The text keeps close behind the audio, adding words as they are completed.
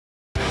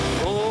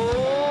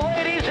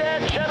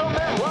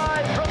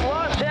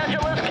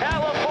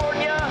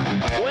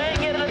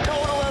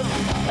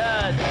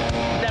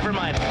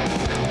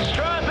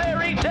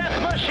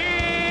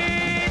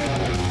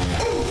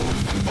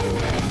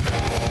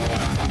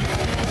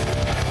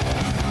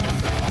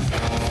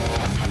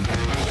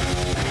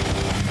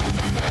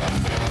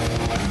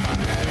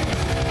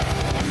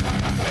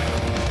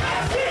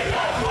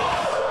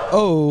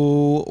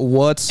Yo,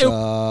 what's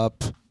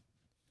up?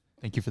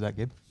 Thank you for that,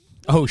 Gabe.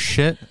 Oh,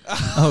 shit.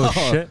 Oh,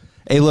 shit.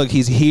 Hey, look,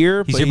 he's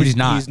here, but he's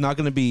not. He's not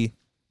going to be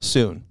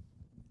soon.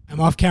 I'm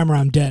off camera.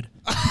 I'm dead.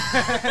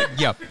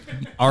 Yep.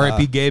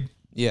 R.I.P. Gabe.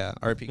 Yeah,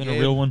 R.I.P. Been Gabe. a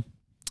real one.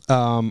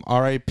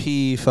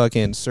 R.I.P.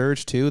 fucking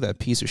Surge, too, that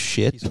piece of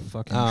shit. Piece of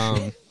fucking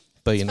shit.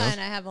 But, It's fine.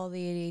 I have all the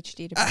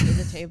ADHD to bring to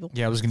the table.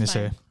 Yeah, I was going to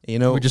say. You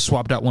know, We just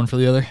swapped out one for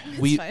the other.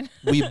 we fine.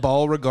 we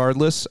ball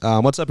regardless.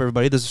 What's up,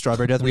 everybody? This is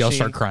Strawberry Death We all Machine.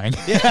 start crying.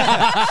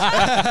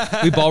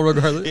 We ball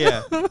regardless.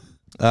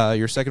 Yeah.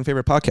 Your second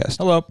favorite podcast.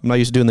 Hello. I'm not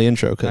used to doing the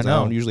intro because I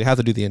know. don't usually have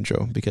to do the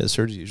intro because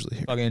Surge is usually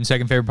here. Fucking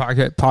second favorite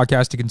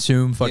podcast to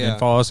consume. Fucking Yeah.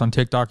 follow us on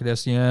TikTok at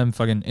SCM.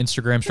 Fucking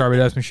Instagram, Strawberry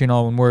Death Machine,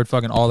 all one word.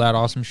 Fucking all that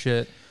awesome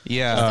shit.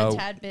 Yeah. Just a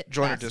tad bit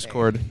Join our faster.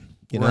 Discord.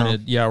 You We're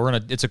know? in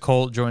it. It's a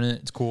cult. Join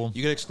it. It's cool.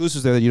 You get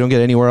exclusives there that you don't get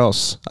anywhere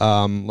else.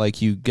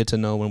 Like you get to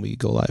know when we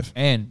go live.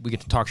 And we get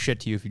to talk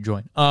shit to you if you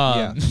join.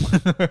 Yeah.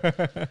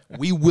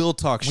 We will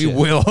talk shit. We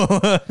will. I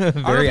don't know if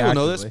Very people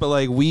know this, actively. but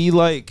like we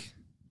like,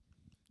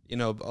 you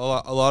know,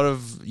 a lot of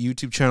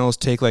YouTube channels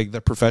take like the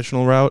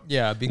professional route.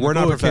 Yeah, being We're like,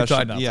 not "Oh, I can't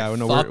professional. talk." Yeah, Like,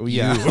 no, fuck we're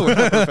you.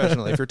 not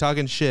professional. If you're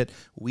talking shit,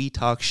 we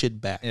talk shit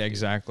back. Yeah,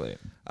 exactly.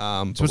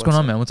 So So what's going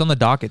on, man? What's on the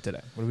docket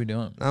today? What are we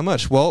doing? Not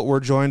much. Well, we're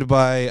joined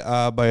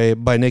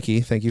by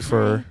Nikki. Thank you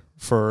for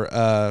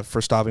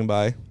stopping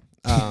by.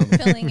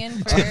 Filling in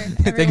for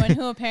everyone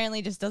who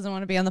apparently just doesn't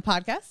want to be on the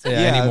podcast. Yeah,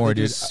 Yeah, anymore, they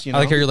dude. just, you I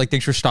like know. how you're like,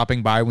 thanks for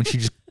stopping by when she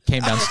just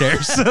came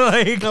downstairs.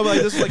 Like, No, but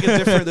like, this is like a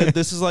different.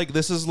 This is like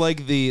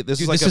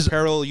Dude, a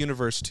parallel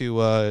universe to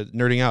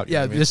nerding out. you know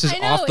yeah, what I mean? this is I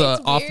know, off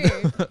the it's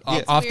weird.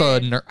 It's off the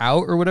weird.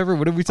 out or whatever.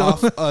 What did we tell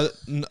off them?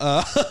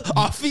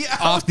 off the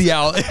out. Off the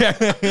out.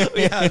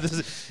 This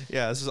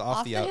is off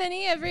Off the the out.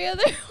 henny every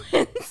other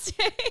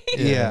Wednesday.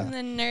 Yeah. And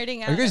then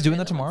nerding out. Are you guys doing every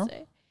that tomorrow? other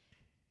Wednesday.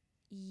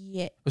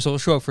 Yeah. So he'll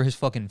show up for his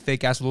fucking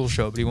fake ass little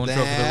show, but he won't show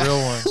up for the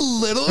real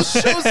one. Little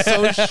show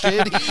so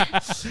shitty.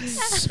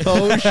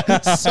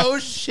 So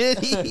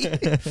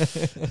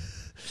shitty.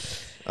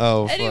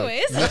 Oh, fuck.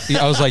 Anyways.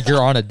 I was like,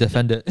 you're on it.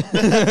 Defend it.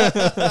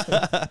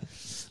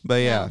 But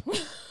yeah.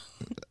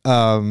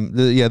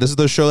 This is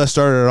the show that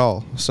started it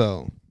all.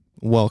 So,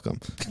 welcome.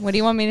 What do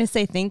you want me to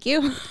say? Thank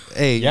you.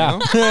 Hey, Yeah.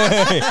 you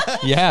know,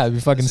 Yeah, it'd be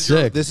fucking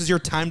sick. this is your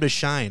time to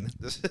shine.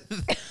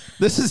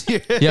 This is your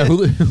Yeah,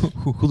 who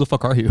the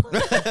fuck are you?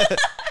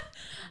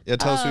 Yeah,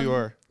 tell us who you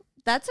are.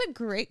 That's a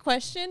great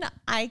question.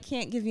 I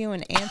can't give you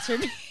an answer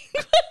being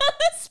put on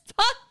the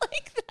spot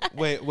like that.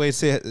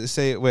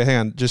 Wait, hang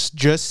on.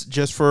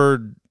 Just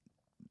for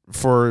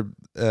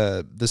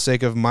the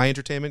sake of my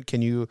entertainment,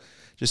 can you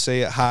just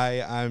say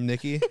hi, I'm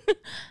Nikki?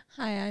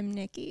 Hi, I'm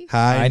Nikki.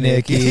 Hi,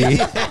 Nikki. I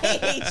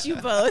hate you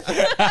both.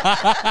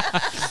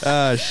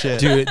 Oh shit.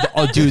 Dude,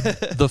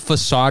 the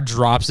facade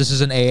drops. This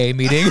is an AA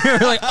meeting. You're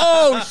like,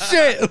 oh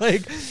shit!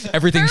 Like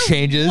everything For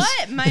changes.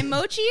 What? My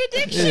mochi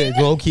addiction?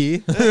 Low key.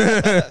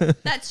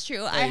 That's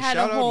true. I Hey, had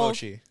shout a out whole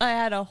mochi. I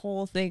had a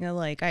whole thing of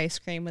like ice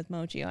cream with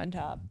mochi on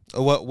top.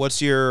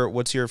 What's your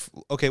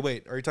okay,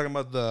 wait, are you talking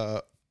about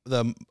the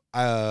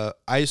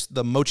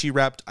mochi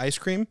wrapped ice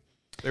cream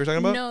they were talking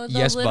about? No, the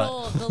Yes,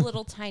 the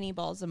little tiny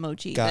balls of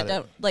mochi. Got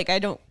that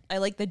it. I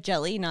like the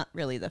jelly, not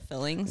really the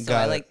filling. So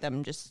Got I it. like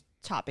them just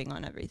topping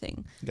on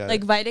everything. Got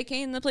Like it.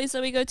 Vitacane, the place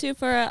that we go to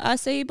for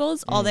acai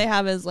bowls, all they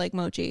have is like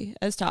mochi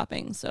as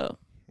topping. So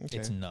Okay.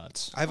 It's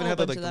nuts. I haven't Whole had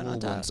the, bunch like of the that on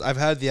little top. ones. I've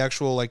had the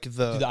actual like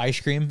The ice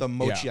cream, the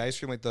mochi Yeah. ice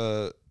cream, like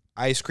the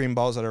ice cream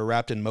balls that are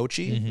wrapped in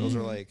mochi. Those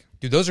are like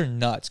Dude, those are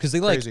nuts because they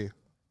like crazy.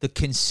 the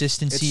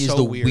consistency It's is so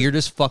the weird.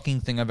 weirdest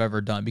fucking thing I've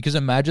ever done. Because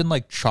imagine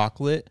like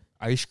chocolate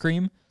ice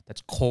cream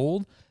that's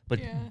cold,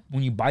 but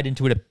when you bite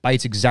into it, it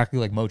bites exactly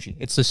like mochi.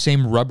 It's the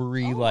same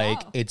rubbery,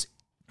 like wow. it's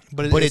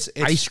But it's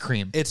ice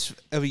cream, It's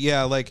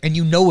yeah, like and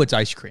you know it's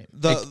ice cream.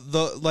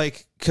 the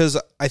like because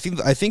I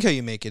think how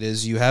you make it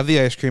is you have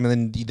the ice cream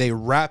and then they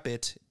wrap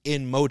it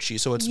in mochi,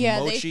 so it's Yeah,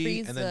 they mochi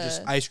freeze and then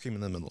just the- ice cream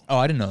in the middle. Oh,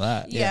 I didn't know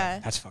that. Yeah.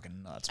 That's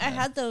fucking nuts. I Man.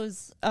 had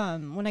those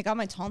when I got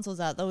my tonsils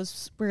out.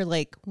 Those were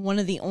like one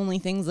of the only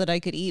things that I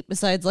could eat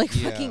besides like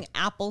Yeah. fucking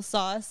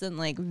applesauce and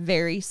like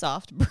very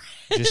soft bread.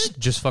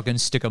 just fucking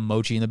stick a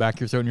mochi in the back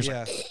of your throat and you're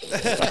Yeah,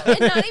 And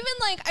not even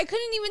like I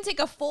couldn't even take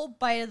a full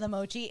bite of the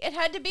mochi. It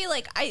had to be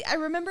like I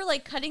remember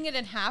like cutting it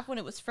in half when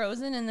it was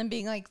frozen and then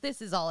being like,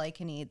 this is all I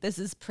can eat. This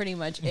is pretty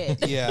much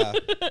it. yeah.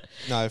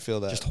 No, I feel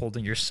that. just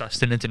holding your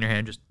sustenance in your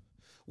hand. Just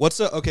What's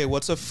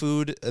a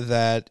food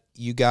that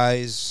you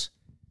guys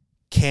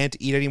can't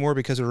eat anymore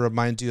because it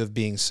reminds you of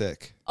being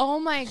sick? Oh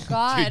my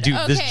God. Dude,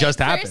 this just first,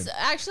 happened.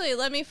 Actually,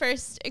 let me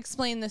first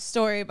explain the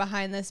story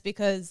behind this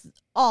because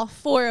all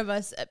four of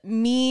us,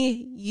 me,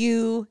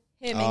 you,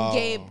 him, and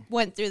Gabe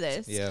went through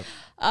this. Yeah.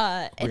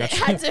 And it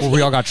had to we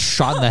be all got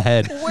shot in the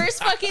head.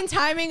 worst fucking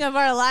timing of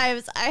our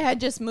lives. I had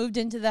just moved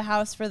into the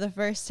house for the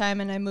first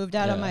time and I moved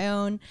out on Yeah. my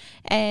own.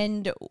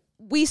 And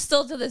we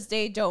still to this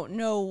day don't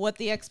know what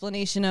the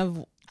explanation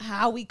of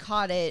how we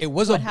caught it. It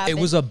was what a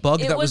happened.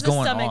 bug It that was a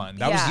going stomach- on.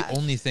 That was yeah. the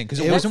only thing because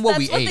it That's- wasn't what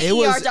we that's ate. the It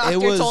was- ER doctor it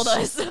was- told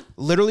us.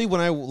 Literally,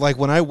 when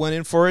I went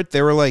in for it,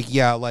 they were like,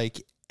 "Yeah,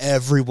 like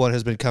everyone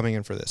has been coming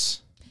in for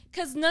this."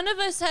 Because none of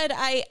us had,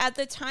 at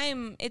the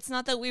time, it's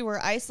not that we were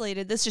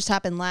isolated. This just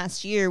happened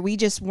last year. We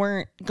just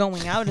weren't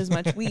going out as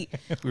much. We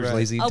We were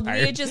lazy and we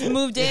tired. had just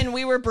moved in.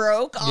 We were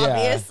broke,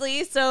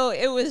 obviously. So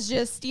it was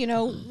just,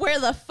 where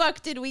the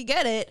fuck did we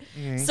get it?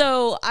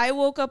 So I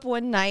woke up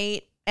one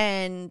night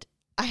and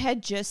I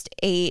had just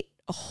ate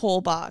a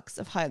whole box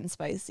of hot and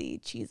spicy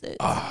Cheez-Its.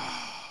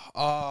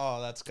 Oh,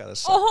 that's gotta A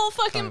suck. whole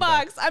fucking Coming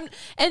back. box.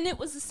 And it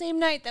was the same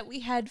night that we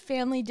had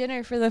family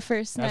dinner for the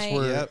first That's night.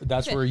 where Yep.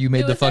 that's where you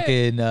made It the was our-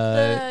 fucking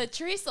the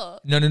chorizo.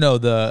 no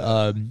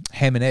the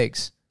ham and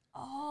eggs.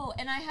 Oh,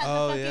 and I had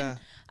Oh, the fucking. yeah.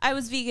 I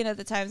was vegan at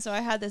the time, so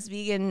I had this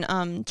vegan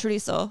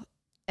chorizo,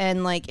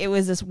 and like it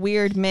was this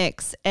weird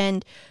mix.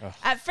 And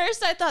at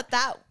first, I thought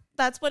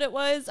that's what it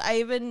was. I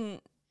even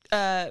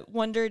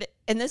wondered,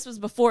 and this was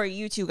before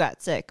you two got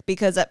sick,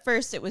 because at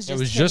first it was just It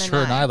was him just her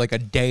and I like a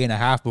day and a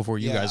half before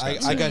you guys got I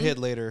sick. got hit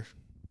later.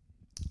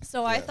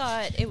 So I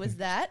thought it was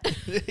that.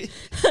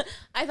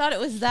 I thought it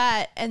was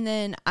that, and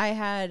then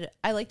I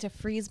like to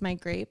freeze my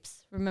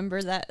grapes.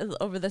 Remember that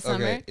over the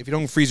summer? Okay, if you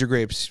don't freeze your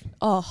grapes,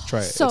 Oh,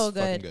 try it. so It's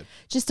fucking good. good.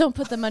 Just don't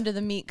put them under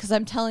the meat, because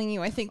I'm telling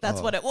you, I think that's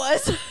what it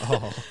was.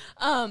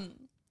 oh,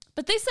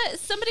 But they said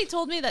somebody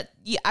told me that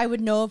I would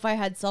know if I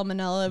had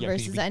salmonella Yeah, 'cause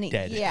versus you'd be any.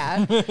 dead.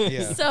 Yeah.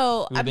 yeah,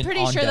 So We've I'm been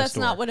pretty on sure death's that's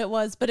not door. what it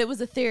was, but it was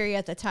a theory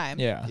at the time.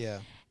 Yeah. yeah.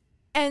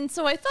 And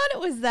so I thought it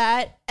was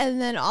that,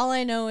 and then all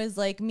I know is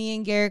like me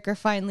and Garrick are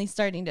finally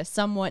starting to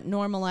somewhat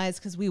normalize,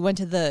 because we went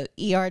to the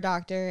ER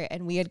doctor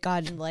and we had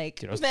gotten like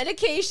Dude, I was-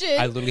 medication.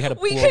 I literally had to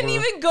We pull couldn't over.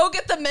 even go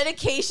get the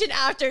medication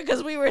after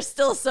because we were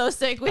still so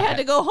sick. We had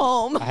to go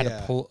home. I had Yeah.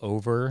 to pull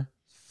over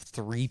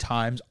 3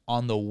 times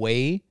on the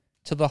way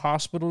to the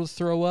hospital to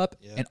throw up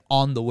Yep. and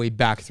on the way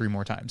back 3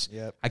 more times.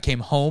 Yep. I came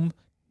home,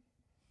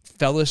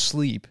 fell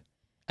asleep,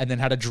 and then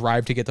had to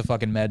drive to get the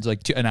fucking meds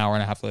like an hour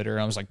and a half later.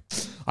 And I was like,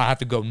 I have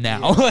to go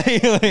now.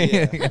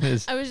 It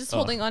was- I was just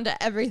holding on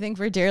to everything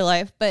for dear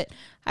life. But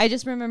I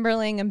just remember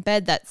laying in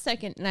bed that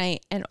second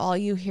night, and all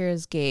you hear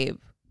is Gabe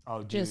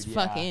just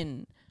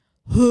fucking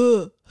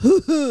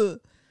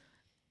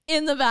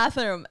in the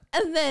bathroom.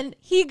 And then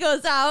he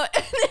goes out,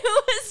 and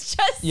it was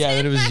just Yeah,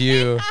 then it him was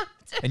you. after.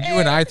 And you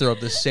and I throw up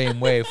the same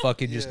way,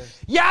 fucking just,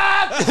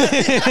 Yeah,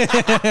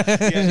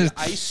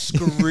 I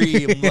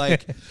scream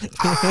like,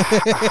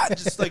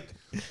 just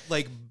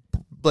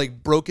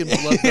like broken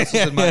blood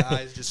vessels in my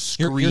eyes, just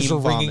your scream, ears are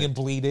ringing vomit. and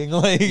bleeding.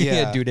 Like,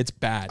 Yeah. dude, it's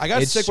bad. I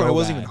got It's sick when I so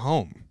wasn't bad. even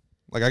home.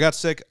 Like I got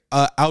sick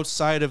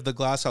outside of the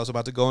glass house,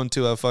 about to go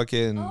into a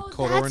fucking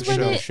Cold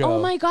Orange show. Oh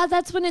my god,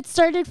 that's when it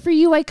started for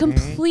you. I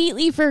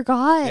completely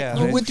forgot. Yeah.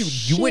 You Oh,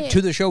 went, you went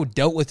to the show,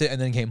 dealt with it, and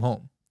then came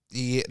home.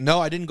 Yeah, no,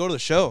 I didn't go to the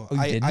show. Oh,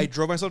 you I didn't?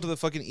 drove myself to the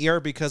fucking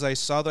ER because I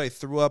saw that I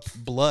threw up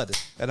blood,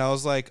 and I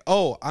was like,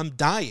 "Oh, I'm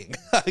dying.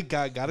 I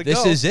gotta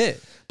This go." is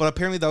it. But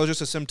apparently, that was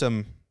just a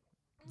symptom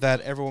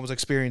that everyone was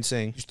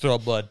experiencing. Just throw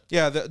up blood.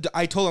 Yeah,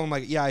 I told them, I'm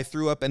like, "Yeah, I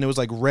threw up, and it was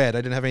like red. I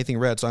didn't have anything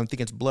red, so I'm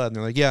thinking it's blood." And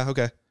they're like, "Yeah,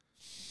 okay."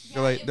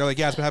 They're like,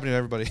 "Yeah, it's been happening to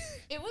everybody."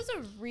 It was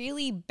a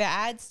really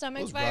bad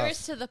stomach was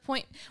virus rough. to the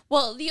point.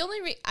 Well, the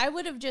only I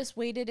would have just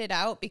waited it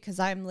out because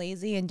I'm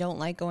lazy and don't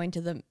like going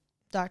to the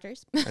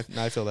doctors.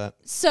 I feel that.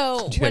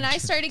 So when I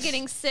started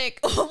getting sick,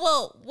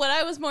 well, what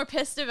I was more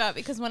pissed about,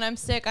 because when I'm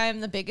sick, I am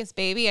the biggest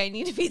baby. I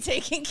need to be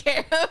taken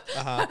care of.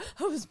 I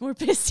was more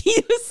pissed he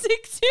was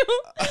sick too,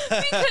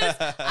 because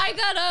I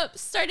got up,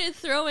 started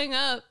throwing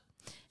up.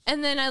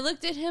 And then I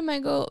looked at him. I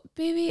go,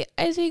 "Baby,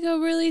 I think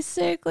I'm really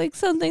sick. Like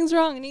something's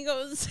wrong." And he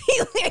goes, he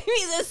gave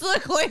me this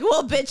look like,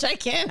 "Well, bitch, I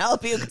can't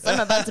help you because I'm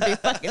about to be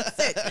fucking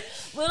sick."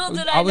 Little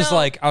did I know.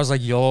 I was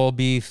like, you'll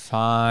be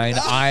fine.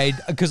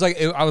 Because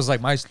like I was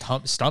like, my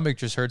stomach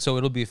just hurt, so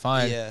it'll be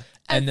fine. Yeah.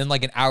 And then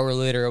like an hour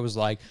later, it was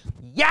like,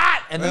 yeah,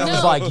 and then it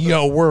was No. like,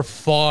 yo, we're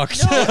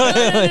fucked.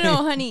 No,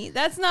 honey.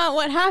 That's not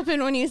what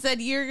happened when you said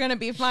you're going to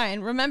be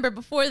fine. Remember,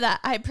 before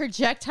that, I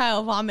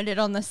projectile vomited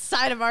on the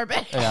side of our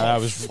bed. Yeah, that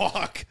was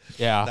Fuck.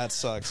 yeah. That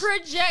sucks.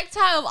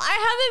 Projectile.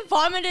 I haven't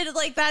vomited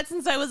like that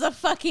since I was a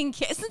fucking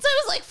kid. Since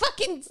I was like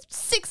fucking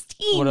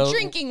 16 What a-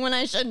 drinking when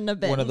I shouldn't have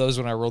been. one of those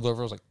when I rolled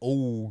over, I was like,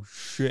 oh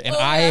shit. And Oh,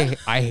 yeah.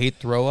 I hate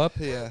throw up.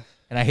 Yeah.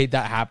 And I hate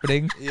that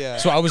happening. Yeah.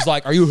 So I was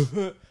like, are you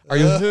okay?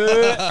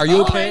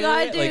 Oh my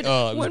god, dude! Like, it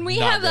was when we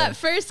not have good. that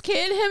first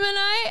kid, him and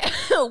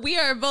I, we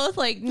are both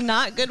like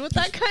not good with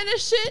that kind of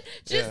shit.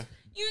 Just Yeah.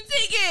 you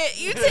take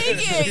it, you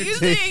take it, you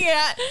take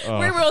it.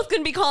 We're both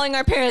gonna be calling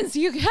our parents.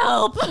 You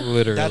help.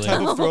 Literally. That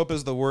type of throw up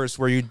is the worst,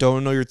 where you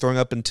don't know you're throwing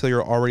up until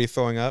you're already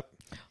throwing up.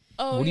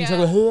 Oh What are you yeah.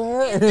 talking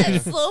about?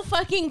 That slow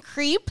fucking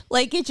creep.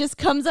 Like it just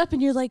comes up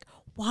and you're like,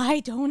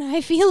 why don't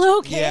I feel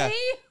okay? Yeah.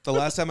 The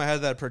last time I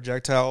had that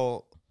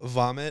projectile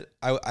vomit,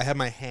 I had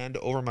my hand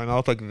over my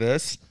mouth like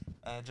this,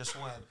 and it just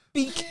went.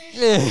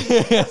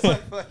 It's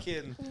like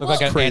fucking. Look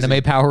like an crazy.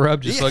 anime power up,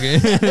 just fucking.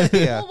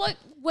 Yeah. Well,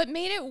 what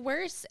made it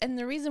worse, and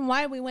the reason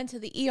why we went to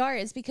the ER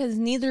is because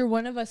neither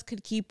one of us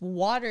could keep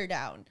water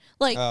down.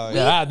 Like, Oh, we-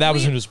 yeah. That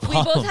was we- his We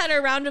problem. both had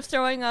a round of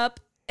throwing up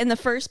in the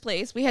first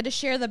place. We had to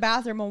share the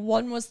bathroom, and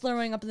one was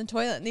throwing up in the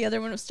toilet, and the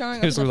other one was throwing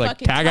up in So the we're like,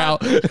 fucking tag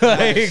tub. out.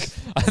 Like,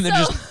 and then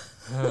So- just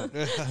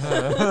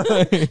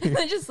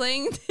just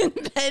laying in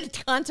bed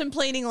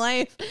contemplating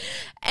life.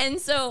 And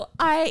so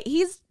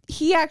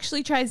he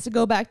actually tries to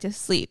go back to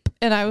sleep,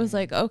 and I was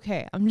like,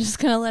 okay, I'm just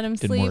gonna let him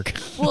Didn't sleep. work.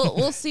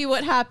 We'll see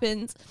what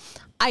happens.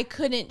 I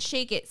couldn't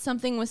shake it.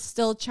 Something was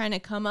still trying to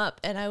come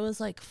up, and I was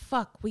like,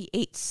 fuck, we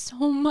ate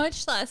so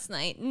much last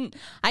night, and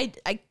I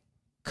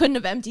couldn't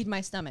have emptied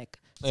my stomach.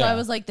 So I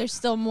was like, there's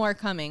still more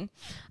coming.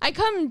 I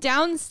come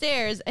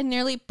downstairs and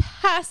nearly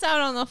pass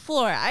out on the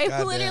floor.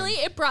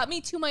 It brought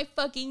me to my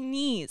fucking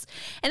knees.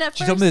 And at She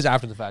first, told me this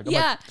after the fact. I'm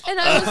yeah. And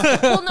I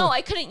was, well, no,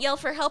 I couldn't yell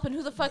for help. And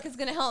who the fuck is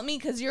going to help me?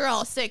 Because you're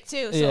all sick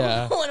too.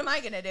 So what am I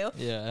going to do?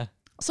 Yeah.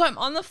 So I'm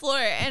on the floor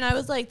and I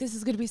was like, this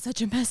is going to be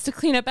such a mess to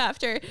clean up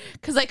after,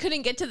 because I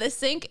couldn't get to the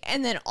sink.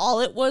 And then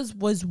all it was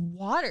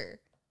water.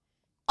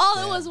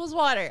 All it was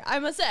water. I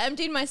must have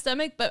emptied my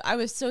stomach, but I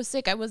was so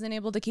sick I wasn't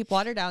able to keep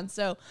water down.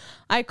 So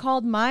I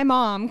called my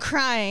mom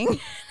crying.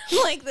 I'm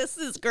like, this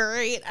is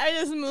great. I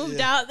just moved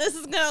out. This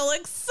is going to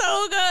look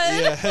so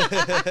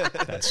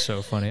good. That's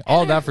so funny.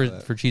 All that for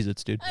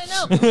Cheez-Its, dude. I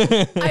know.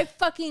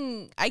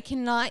 I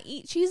cannot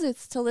eat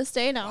Cheez-Its till this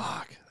day now.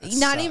 Fuck, Not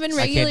sucks. even I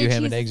regular can't do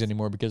ham and Cheez-Its. eggs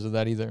anymore because of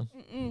that either.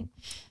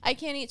 I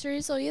can't eat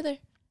chorizo either.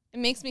 It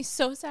makes me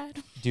so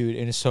sad. Dude,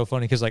 and it's so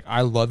funny because like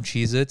I love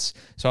Cheez-Its.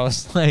 So I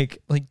was like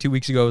 2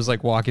 weeks ago, I was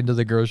like walking to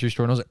the grocery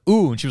store and I was like,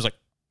 ooh, and she was like,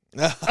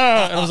 and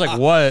I was like,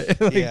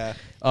 what? Like, Yeah.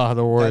 Oh,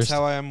 the worst. That's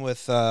how I am with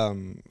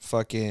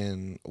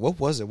fucking, what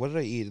was it? What did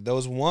I eat? There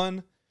was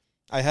one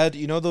I had,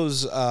 you know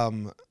those I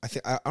don't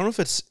know if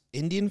it's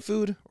Indian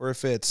food or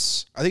if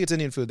it's, I think it's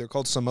Indian food. They're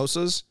called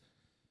samosas.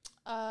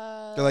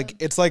 They're like,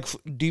 it's like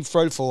deep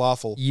fried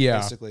falafel. Yeah.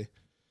 Basically.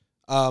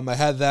 I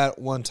had that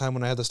one time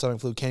when I had the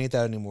stomach flu. Can't eat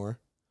that anymore.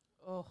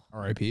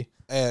 R.I.P.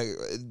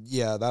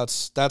 Yeah,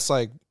 that's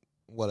like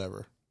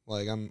whatever.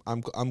 Like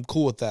I'm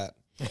cool with that.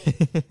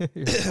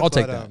 I'll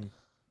take that.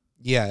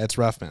 Yeah, it's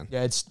rough, man.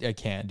 Yeah, I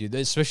can't, dude.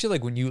 Especially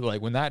like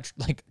when that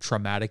like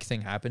traumatic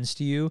thing happens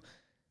to you,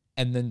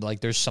 and then like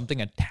there's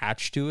something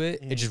attached to it,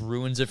 it just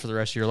ruins it for the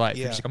rest of your life.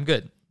 Yeah. You're just like, I'm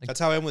good. Like, That's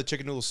how I am with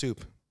chicken noodle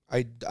soup.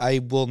 I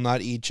will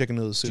not eat chicken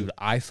noodle soup. dude,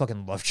 I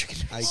fucking love chicken.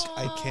 I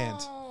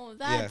can't. Oh,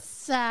 that's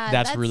sad.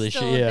 That's really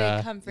still shit, a yeah.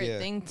 big comfort Yeah.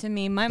 thing to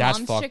me. My That's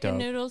mom's fucked chicken up.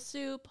 noodle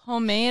soup,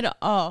 homemade.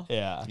 Oh,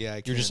 Yeah, Yeah,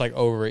 I you're just can't. like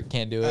over it,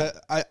 can't do it.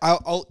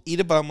 I'll eat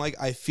it, but I'm like,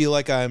 I feel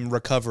like I'm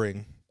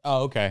recovering.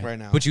 Oh, okay. right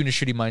now. Put you in a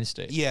shitty mind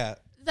state. Yeah.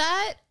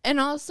 that, and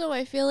also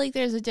I feel like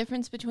there's a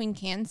difference between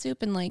canned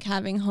soup and like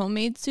having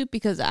homemade soup,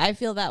 because I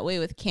feel that way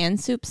with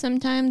canned soup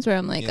sometimes, where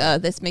I'm like, Yeah. oh,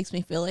 this makes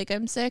me feel like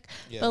I'm sick.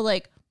 Yeah. But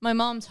like my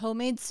mom's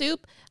homemade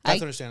soup,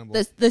 That's understandable.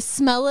 The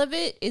smell of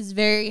it is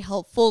very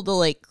helpful to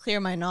like clear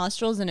my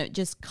nostrils, and it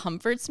just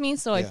comforts me.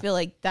 So I Yeah. feel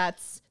like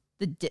that's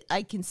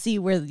I can see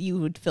where you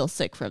would feel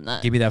sick from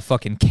that. Give me that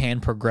fucking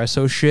canned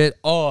Progresso shit.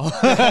 Oh,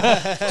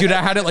 dude,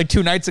 I had it like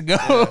 2 nights ago.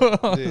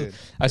 Dude,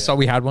 I saw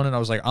we had one and I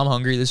was like, I'm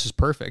hungry. This is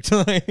perfect.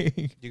 Like,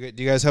 do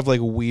you guys have like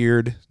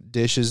weird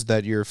dishes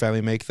that your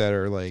family make that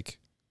are like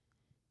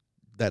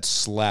that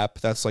slap?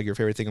 That's like your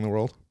favorite thing in the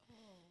world.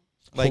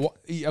 Like,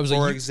 I was for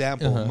like,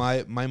 example,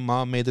 my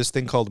mom made this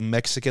thing called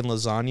Mexican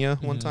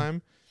lasagna one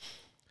time.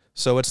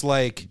 So it's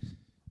like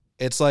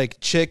it's like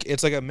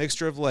a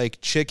mixture of like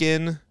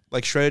chicken,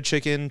 like shredded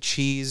chicken,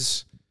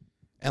 cheese,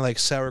 and like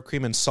sour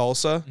cream and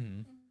salsa.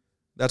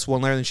 That's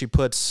one layer. Then she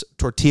puts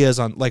tortillas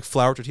on, like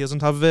flour tortillas on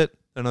top of it.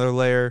 Another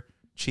layer,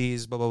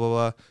 cheese, blah blah blah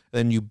blah. And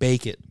then you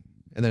bake it,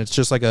 and then it's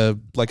just like a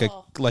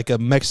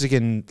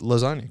Mexican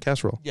lasagna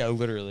casserole. yeah,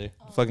 literally.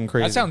 Fucking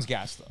crazy. That sounds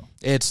gas though.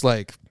 It's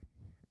like,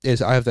 I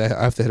have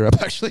to hit her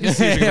up actually.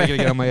 See if she's gonna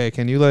get on my head.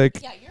 Can you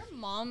like? Yeah,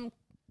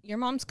 your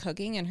mom's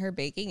cooking and her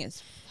baking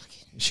is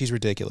fucking. She's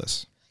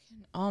ridiculous.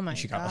 Oh my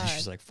She god. got.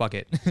 She's like, fuck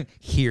it.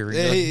 Here. And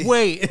you're Hey. like,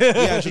 wait.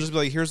 Yeah, she'll just be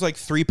like, "Here's like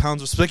 3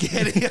 pounds of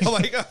spaghetti." I'm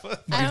like, I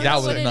don't that know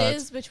was what it nuts.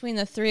 is between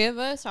the three of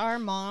us. Our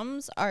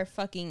moms are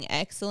fucking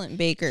excellent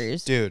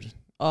bakers. dude,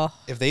 Oh,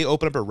 if they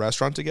open up a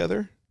restaurant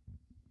together,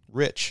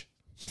 rich.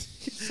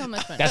 so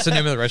much fun. That's the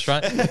name of the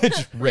restaurant.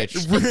 Just rich.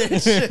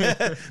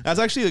 That's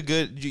actually a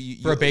good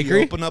For a bakery?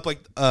 You open up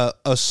like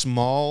a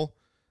small,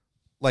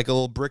 like a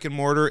little brick and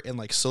mortar in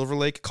like Silver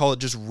Lake. Call it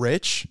just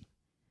Rich.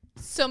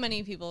 So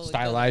many people would go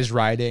Stylized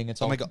writing.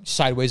 It's all my God.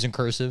 sideways and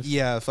cursive.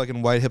 Yeah,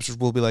 fucking white hipsters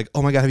will be like,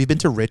 "Oh my god, have you been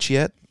to Rich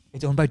yet?"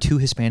 It's owned by 2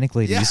 Hispanic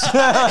ladies.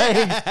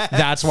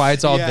 That's why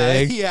it's all yeah,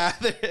 big. Yeah.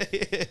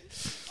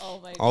 Oh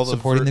my god. All the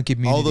Supporting the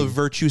community. all the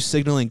virtue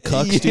signaling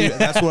cucks, dude.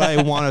 That's what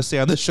I want to say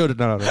on this show.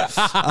 No. This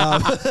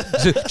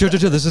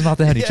is not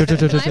the Henny.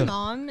 My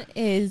mom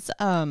is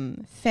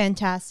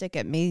fantastic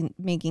at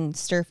making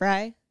stir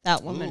fry.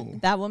 That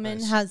woman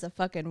nice. has a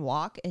fucking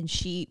walk, and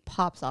she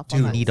pops off. Dude,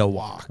 on that. need a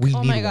walk. We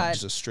Oh need my one. God.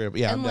 Just a straight up.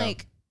 Yeah, And I'm down.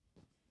 like,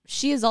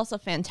 she is also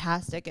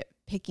fantastic at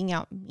picking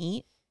out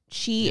meat.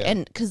 Yeah.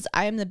 And because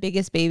I am the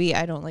biggest baby,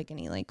 I don't like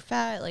any like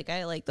fat. Like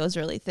I like those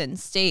really thin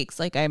steaks.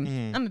 Like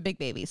I'm a big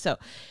baby, so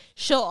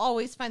she'll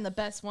always find the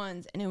best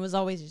ones. And it was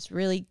always just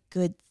really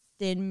good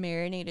thin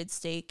marinated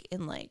steak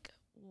in like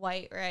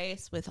white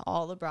rice with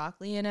all the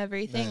broccoli and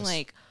everything. Nice.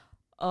 Like,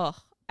 oh,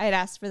 I'd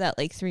asked for that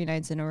like 3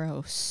 nights in a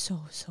row.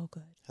 So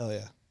good. Hell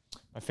yeah.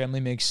 My family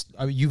makes.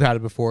 I mean, you've had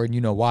it before, and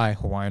you know why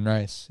Hawaiian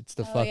rice. It's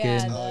the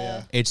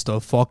It's the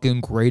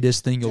fucking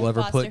greatest thing you'll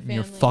ever put in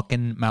your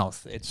fucking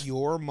mouth. It's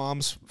your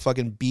mom's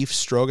fucking beef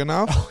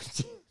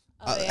stroganoff.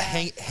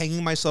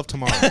 Hanging myself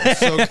tomorrow.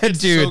 Dude,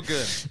 so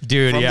good.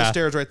 Dude, From yeah. the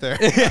stairs right there.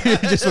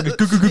 Just like,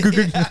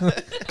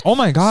 oh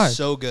my God.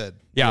 So good.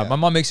 Yeah, my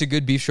mom makes a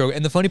good beef stroganoff.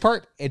 And the funny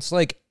part, it's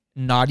like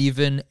not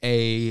even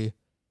a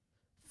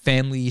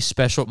family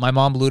special. My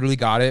mom literally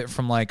got it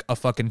from like a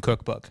fucking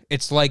cookbook.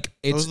 It's like,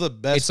 it's the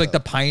best It's like the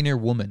Pioneer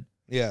Woman.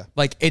 Yeah.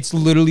 Like it's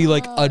literally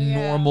like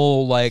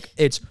normal, like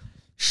it's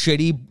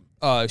shitty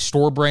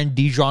store brand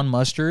Dijon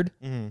mustard.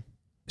 Mm-hmm.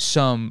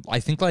 Some,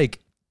 I think like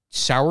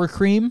sour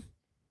cream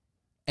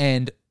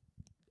and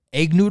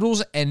egg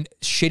noodles and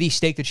shitty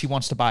steak that she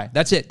wants to buy.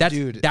 That's it. That's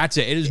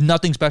it. It is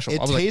nothing special.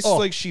 It tastes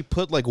like she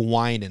put like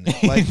wine in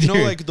it. Like you know,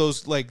 like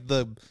those like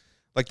the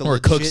or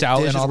it cooks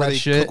out and all where that they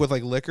shit. Cook with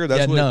like liquor.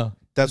 That's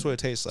what it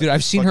tastes like. Dude,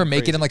 I've seen her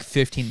make it in like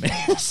 15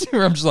 minutes.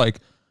 Where I'm just like,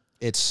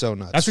 it's so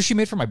nuts. That's what she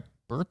made for my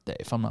birthday,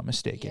 if I'm not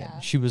mistaken. Yeah.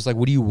 She was like,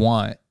 "What do you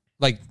want?"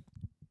 Like,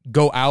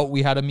 go out.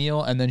 We had a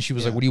meal, and then she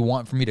was like, "What do you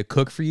want for me to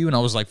cook for you?" And I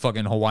was like,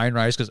 "Fucking Hawaiian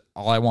rice, because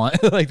all I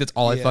want, like that's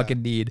all I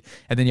fucking need."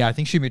 And then I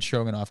think she made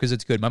stroganoff because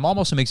it's good. My mom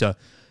also makes a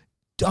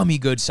dummy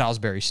good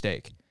Salisbury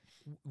steak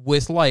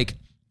with like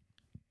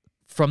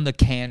from the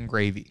can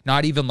gravy.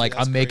 Not even like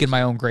I'm making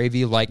my own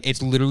gravy. Like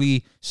it's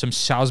literally some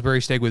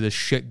Salisbury steak with a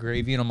shit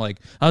gravy, and I'm like,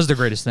 that was the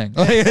greatest thing.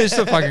 Like, it's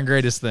the fucking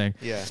greatest thing.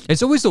 Yeah,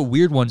 it's always the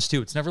weird ones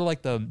too. It's never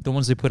like the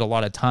ones they put a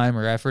lot of time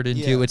or effort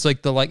into. Yeah. It's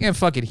like the like,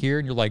 fuck it here,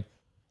 and you're like,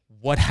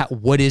 what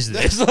is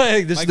this?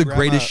 Like this is the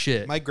greatest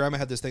shit. My grandma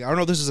had this thing. I don't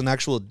know if this is an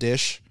actual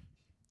dish,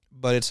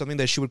 but it's something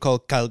that she would call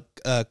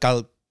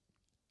caldillo.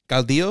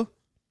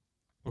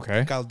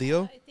 Okay,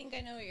 caldillo. I think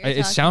I know what you're talking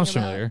It sounds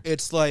about. familiar.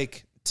 It's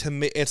like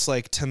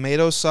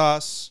tomato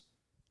sauce,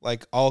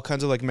 like all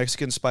kinds of like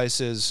Mexican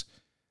spices,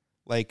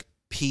 like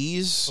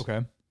peas,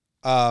 okay,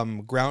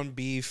 ground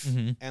beef,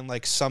 and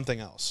like something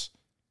else.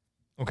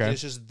 Okay, and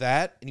it's just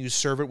that, and you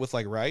serve it with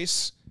like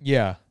rice.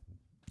 Yeah,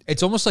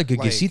 it's almost like a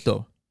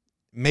guisito.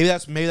 Maybe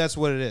that's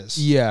what it is.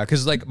 Yeah,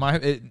 because like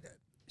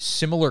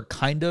similar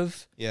kind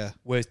of. Yeah,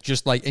 with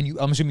just like, and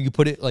I'm assuming you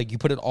put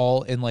it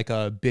all in like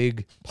a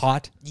big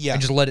pot. Yeah,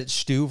 and just let it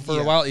stew for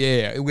a while.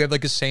 Yeah. We have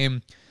like the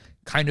same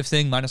kind of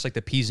thing, minus like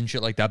the peas and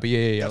shit like that. But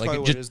yeah. That's like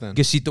what just it is then.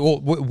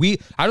 Guisito. Well,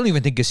 I don't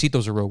even think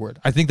guisito's a real word.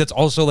 I think that's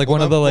also like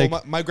one of the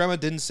like. my grandma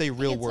didn't say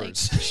real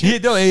words.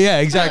 Like, yeah,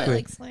 exactly.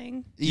 Like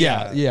slang.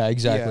 Yeah,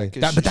 exactly.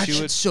 Yeah, that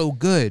shit's so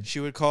good.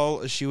 She would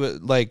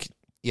like.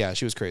 Yeah,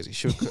 she was crazy.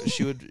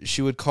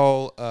 She would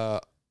call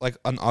like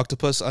an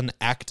octopus an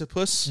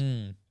octopus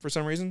for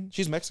some reason.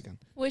 She's Mexican.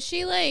 Was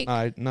she like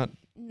not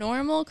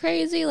normal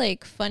crazy,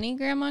 like funny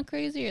grandma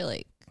crazy, or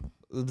like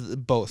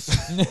both?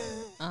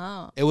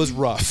 Oh, it was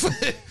rough.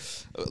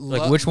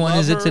 Like which one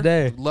is it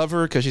today? Love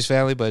her because she's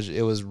family, but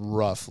it was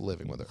rough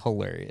living with her.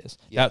 Hilarious.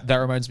 Yeah. That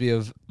reminds me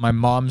of my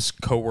mom's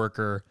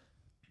coworker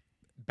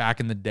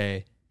back in the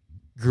day.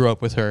 Grew up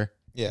with her,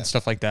 and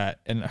stuff like that,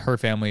 and her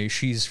family.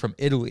 She's from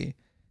Italy.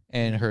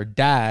 And her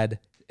dad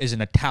is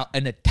an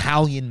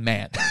Italian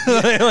man,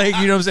 like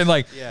you know what I'm saying,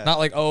 like not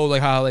like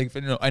how like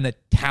an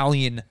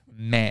Italian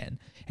man,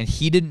 and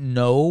he didn't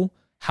know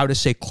how to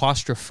say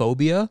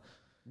claustrophobia,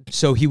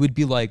 so we'd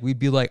be like,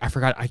 I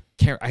forgot, I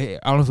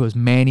don't know if it was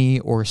Manny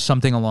or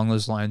something along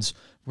those lines.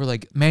 We're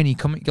like, Manny,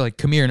 come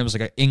here, and it was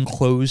like an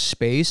enclosed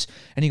space,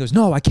 and he goes,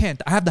 no, I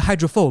can't, I have the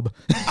hydrophobe.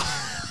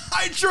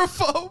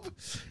 Hydrophobe.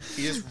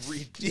 He is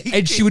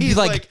and she would be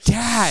like,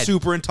 Dad,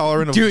 super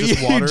intolerant of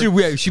just water.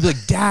 She'd be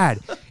like, Dad,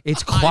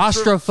 it's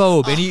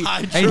claustrophobe,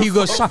 and he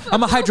goes,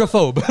 I'm a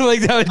hydrophobe.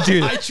 Like that,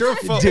 dude.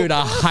 Hydrophobe. Dude,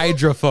 a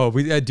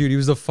hydrophobe. Dude, he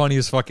was the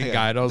funniest fucking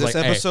guy. And I was this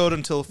like, episode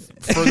until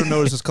further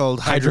notice is called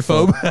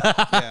hydrophobe.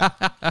 Yeah,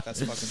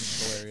 that's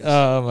fucking hilarious.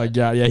 Oh my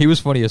god, yeah, he was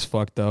funny as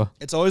fuck though.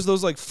 It's always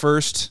those like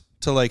first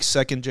to like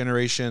second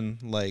generation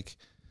like.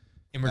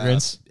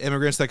 Immigrants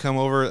that come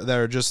over that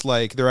are just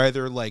like they're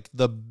either like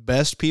the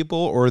best people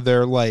or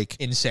they're like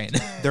insane.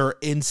 They're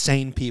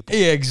insane people.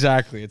 Yeah,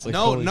 exactly. It's like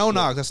no,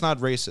 that's not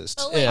racist.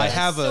 But, like, I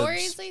have a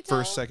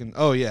first, second.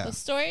 Oh yeah, the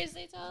stories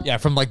they tell. Yeah,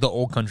 from like the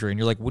old country, and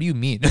you're like, what do you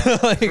mean?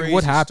 Like, crazy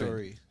what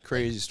happened?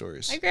 Crazy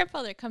stories. My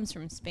grandfather comes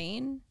from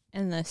Spain,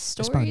 and the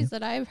stories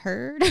that I've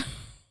heard.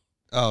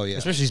 Oh yeah,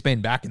 especially Spain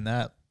back in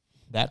that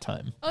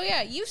time. Oh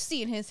yeah, you've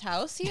seen his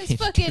house. He has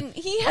fucking.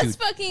 He has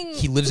fucking.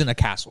 He lives in a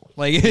castle.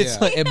 Like it's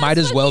like, it might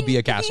as well be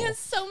a castle. He has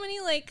so many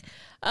like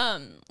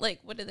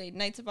what are they?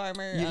 Knights of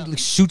armor. Like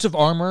suits of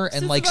armor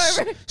and like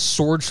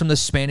swords from the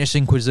Spanish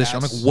Inquisition.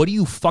 I'm like, what do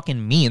you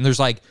fucking mean? There's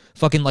like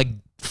fucking like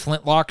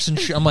flintlocks and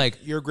shit. I'm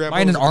like, your grandpa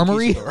in an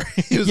armory.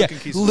 He was yeah,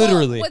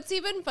 literally. Well, what's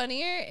even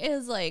funnier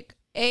is like.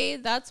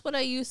 That's what I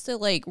used to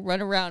like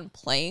run around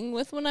playing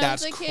with when I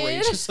was a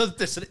kid. So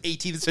there's an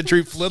 18th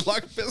century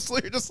flintlock pistol.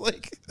 You're just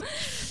like,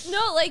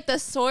 no, like the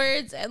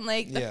swords and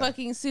like the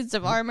fucking suits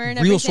of armor and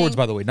real everything. swords,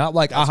 by the way, not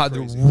like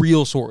the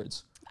real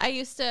swords. I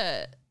used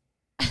to.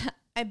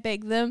 I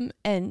begged them,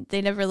 and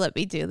they never let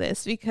me do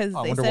this because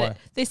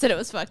they said it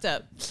was fucked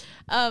up.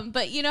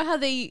 But you know how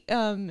they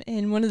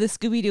in one of the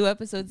Scooby-Doo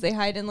episodes they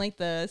hide in like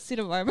the suit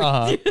of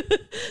armor.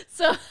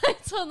 So I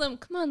told them,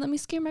 "Come on, let me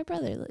scare my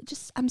brother.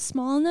 I'm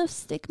small enough.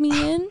 Stick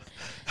me in."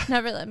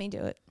 Never let me do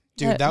it.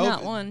 Dude,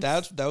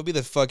 that would be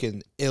the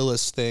fucking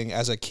illest thing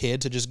as a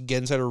kid to just get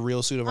inside a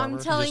real suit of armor.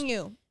 I'm telling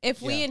you,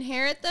 if we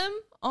inherit them,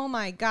 oh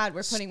my God,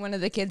 we're putting one of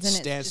the kids in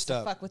it just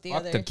to fuck with the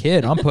other. The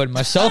kid, I'm putting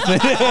myself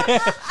in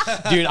it.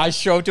 Dude, I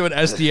show up to an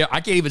SDM.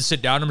 I can't even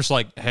sit down. I'm just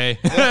like, hey.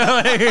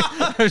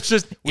 It's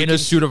just in a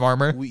suit of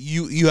armor.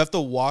 You have to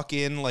walk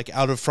in like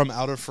out of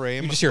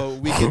frame. You just hear,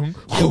 we can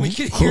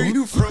hear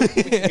you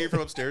from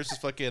upstairs.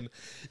 Just fucking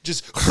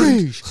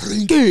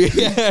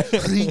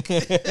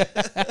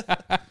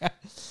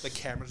the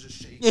camera's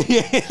just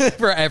shaking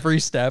for every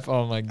step.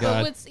 Oh my God.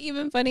 But what's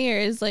even funnier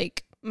is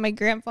like my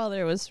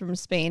grandfather was from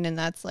Spain, and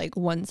that's like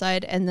one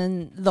side, and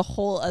then the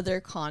whole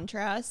other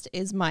contrast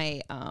is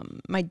my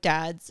my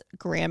dad's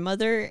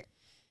grandmother,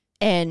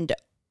 and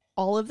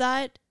all of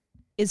that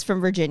is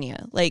from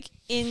Virginia. Like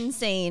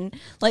insane,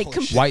 like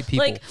white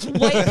people, like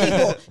white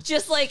people.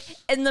 Just like,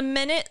 and the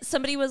minute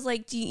somebody was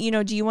like, do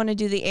you want to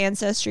do the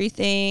ancestry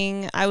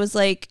thing? I was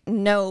like,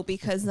 no,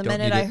 because the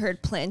minute I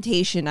heard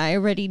plantation, I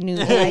already knew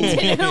that I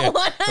didn't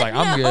want to like, know.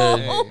 I'm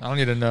good. I don't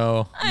need to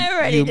know. I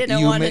already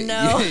didn't want to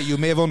know. You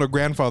may have owned a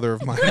grandfather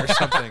of mine or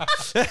something.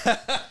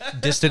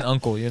 Distant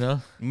uncle, you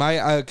know?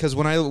 Because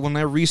when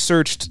I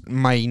researched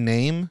my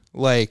name,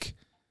 like,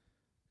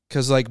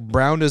 because like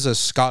Brown is a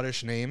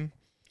Scottish name.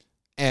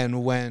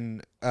 And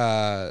when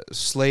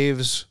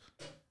slaves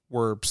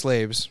were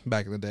slaves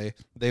back in the day,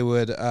 they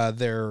would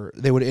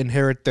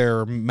inherit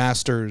their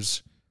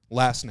master's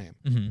last name.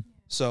 Mm-hmm.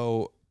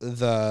 So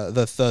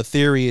the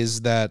theory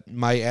is that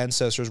my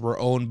ancestors were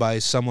owned by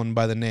someone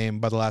by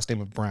the last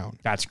name of Brown.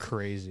 That's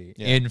crazy.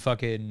 Yeah.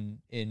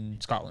 In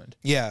Scotland.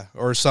 Yeah,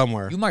 or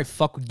somewhere. You might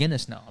fuck with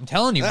Guinness now. I'm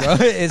telling you, bro.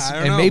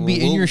 It may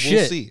be in your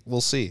shit.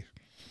 We'll see.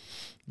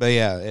 But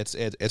yeah,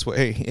 it's what.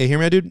 Hey, hear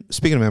me, dude.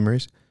 Speaking of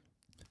memories.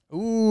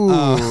 Ooh,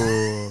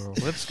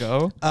 let's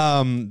go.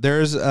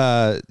 There's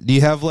do you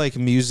have like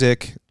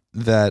music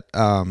that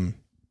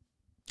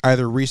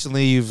either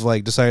recently you've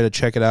like decided to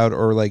check it out,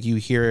 or like you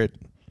hear it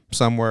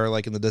somewhere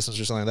like in the distance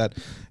or something like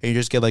that, and you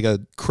just get like a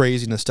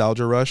crazy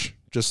nostalgia rush,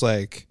 just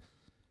like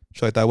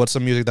shit like that? What's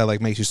some music that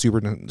like makes you super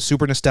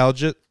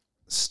nostalgic?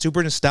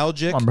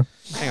 Hang on, man.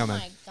 Oh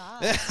my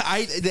God.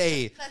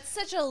 That's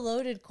such a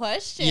loaded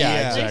question.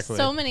 Yeah, exactly.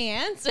 There's so many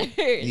answers.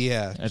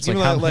 Yeah, it's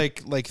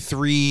like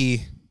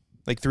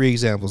three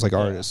examples, like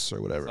artists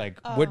or whatever. Like,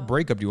 what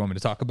breakup do you want me to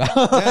talk about?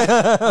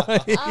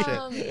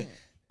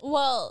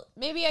 Well,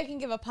 maybe I can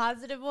give a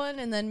positive one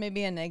and then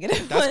maybe a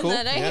negative That's one cool.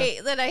 that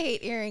I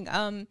hate hearing.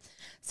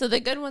 So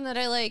the good one that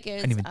I like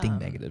is I didn't even think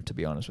negative, to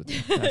be honest with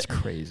you. That's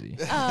crazy.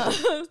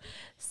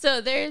 So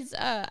there's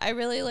I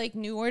really like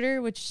New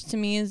Order, which to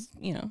me is,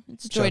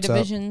 it's Joy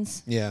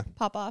Division's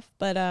pop off,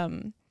 but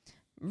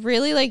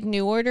really like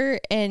New Order,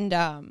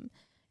 and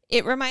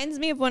it reminds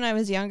me of when I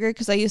was younger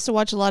because I used to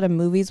watch a lot of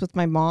movies with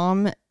my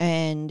mom,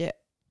 and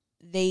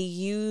they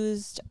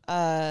used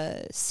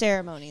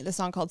Ceremony, the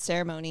song called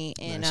Ceremony,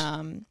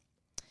 in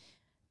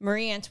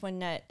Marie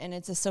Antoinette, and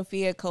it's a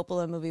Sofia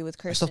Coppola movie with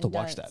Kirsten Dunst. I still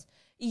have to watch that.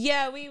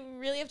 Yeah, we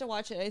really have to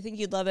watch it. I think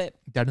you'd love it.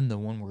 That in the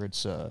one where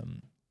it's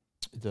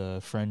the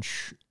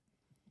French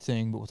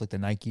thing, but with like the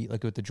Nike,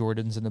 like with the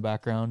Jordans in the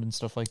background and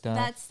stuff like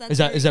that. Is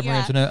that Marie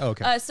Antoinette? Oh,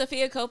 okay.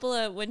 Sofia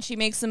Coppola, when she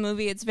makes a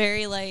movie, it's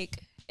very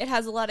like, it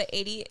has a lot of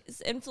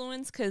 80s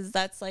influence because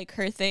that's like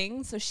her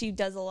thing. So she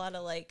does a lot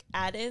of like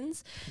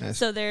add-ins. Nice.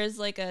 So there's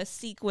like a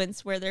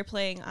sequence where they're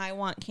playing I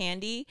Want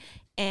Candy,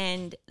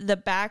 and the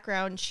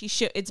background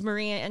it's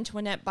Marie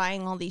Antoinette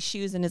buying all these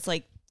shoes, and it's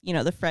like,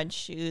 the French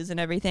shoes and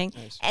everything.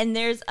 Nice. And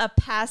there's a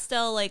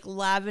pastel like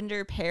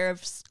lavender pair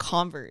of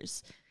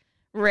Converse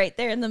right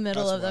there in the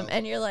middle of them.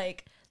 And you're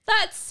like,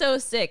 that's so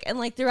sick. And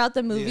like throughout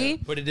the movie. Yeah.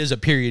 But it is a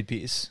period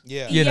piece.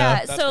 Yeah.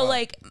 Yeah. So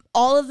like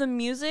all of the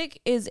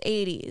music is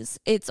 80s.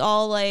 It's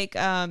all like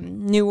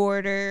New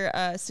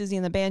Order, Susie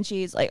and the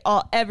Banshees, like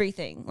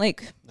everything.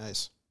 Like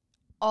nice.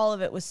 All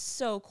of it was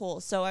so cool.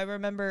 So I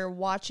remember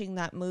watching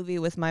that movie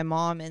with my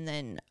mom, and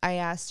then I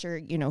asked her,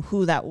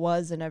 who that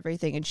was and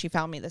everything, and she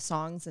found me the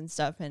songs and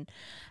stuff. And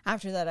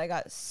after that, I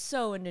got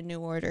so into New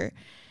Order.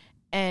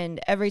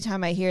 And every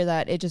time I hear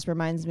that, it just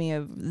reminds me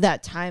of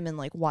that time and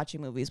like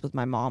watching movies with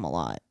my mom a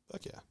lot.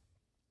 Fuck yeah.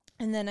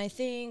 And then I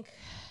think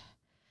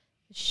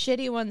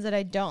shitty ones that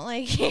I don't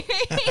like hearing.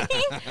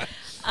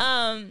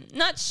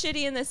 Not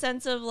shitty in the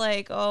sense of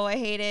like, oh, I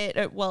hate it.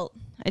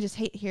 I just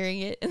hate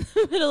hearing it in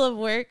the middle of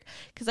work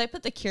because I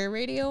put the Cure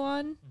radio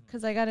on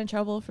because I got in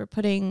trouble for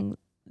putting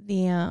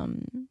the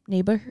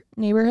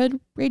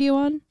neighborhood radio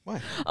on. Why?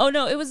 Oh,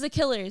 no, it was the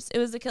Killers.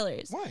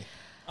 Why?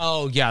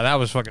 Oh, yeah, that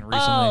was fucking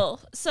recently. Oh,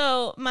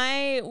 so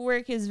my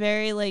work is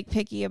very like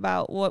picky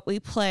about what we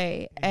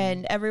play,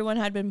 and everyone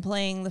had been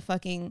playing the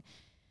fucking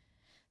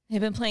They've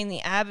been playing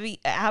the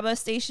ABBA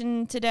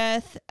station to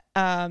death,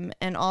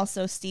 and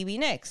also Stevie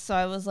Nicks. So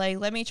I was like,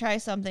 let me try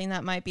something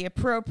that might be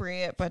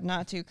appropriate, but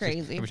not too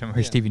crazy. Every time I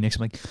hear Stevie Nicks,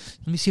 I'm like,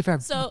 let me see if I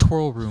have So-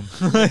 twirl room.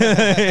 So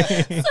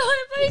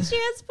I by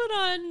chance put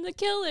on The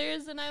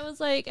Killers, and I was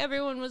like,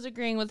 everyone was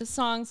agreeing with the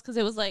songs because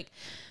it was like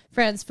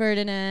Franz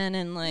Ferdinand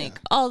and like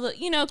all the,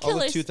 you know, All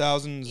the Killers.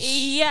 2000s.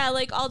 Yeah,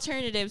 like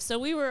alternatives. So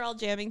we were all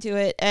jamming to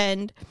it,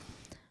 and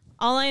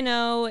all I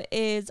know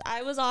is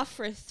I was off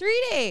for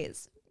 3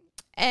 days.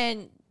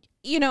 And,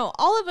 you know,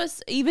 all of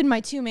us, even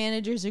my 2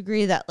 managers,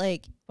 agree that,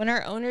 like, when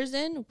our owner's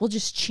in, we'll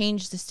just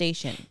change the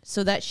station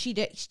so that she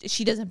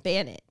doesn't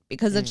ban it,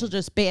 because then she'll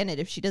just ban it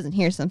if she doesn't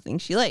hear something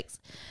she likes.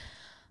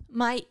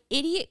 My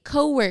idiot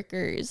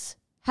coworkers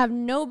have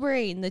no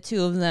brain, the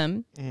 2 of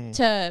them,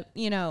 to,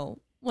 you know,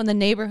 when the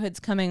neighborhood's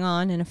coming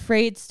on and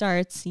Afraid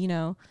starts, you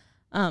know,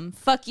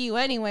 fuck you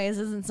anyways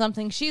isn't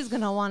something she's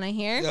gonna want to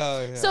hear.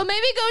 Yeah. So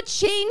maybe go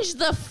change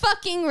the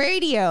fucking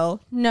radio.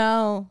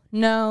 No,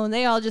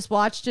 they all just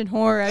watched in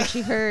horror as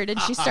she heard, and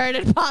she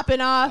started popping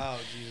off. Oh,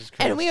 Jesus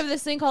Christ. And we have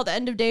this thing called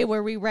end of day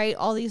where we write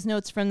all these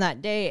notes from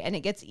that day, and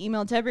it gets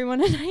emailed to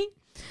everyone at night.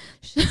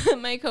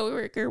 My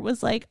coworker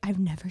was like, I've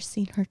never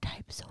seen her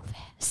type so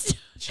fast.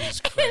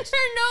 Jesus And Christ.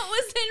 her note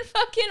was in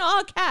fucking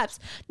all caps.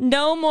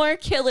 No more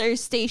Killer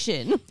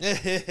station. And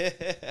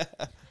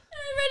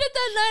I read it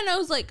that night, and I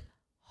was like,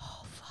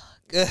 oh,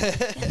 fuck.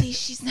 At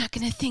least she's not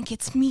going to think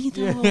it's me,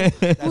 though. good.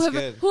 Whoever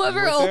You weren't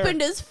there.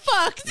 opened is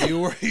fucked. You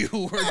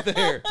were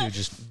there. Dude,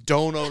 just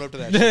don't own up to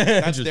that shit.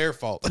 That's their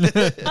fault.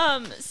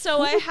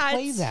 So I had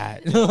Play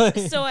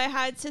that. so I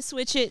had to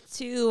switch it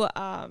to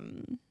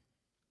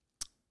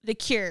The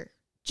Cure,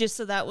 just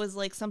so that was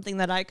like something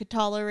that I could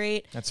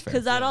tolerate. That's fair.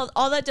 Because that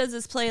all that does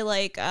is play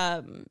like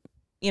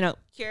you know,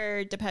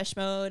 Cure, Depeche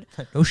Mode,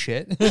 No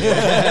shit.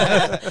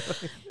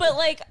 but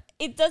like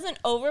it doesn't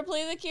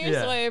overplay The Cure,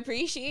 Yeah. so I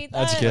appreciate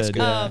that. That's good.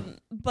 Yeah.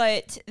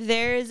 But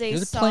there is a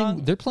They're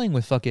song. they're playing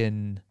with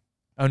fucking.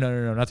 Oh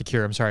no, not The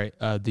Cure. I'm sorry.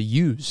 The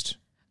Used.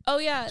 Oh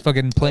yeah, It's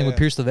fucking playing yeah. with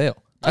Pierce the Veil.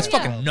 That's yeah.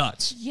 fucking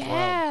nuts.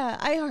 yeah.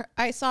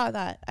 I saw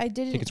that. I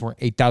didn't. Tickets weren't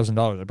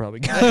 $8,000. I probably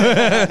got.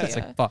 It's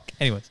Yeah. like fuck.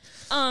 Anyways,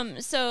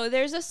 So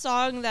there's a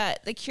song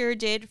that The Cure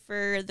did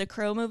for the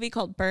Crow movie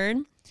called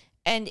Burn,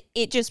 and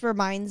it just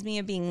reminds me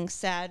of being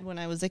sad when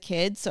I was a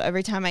kid. So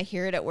every time I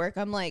hear it at work,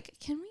 I'm like,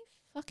 can we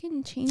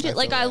fucking change it?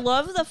 Like, I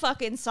love the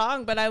fucking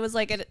song, but I was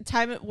like, at a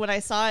time when I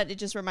saw it, it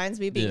just reminds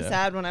me of being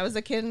sad when I was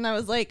a kid, and I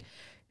was like,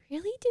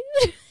 really,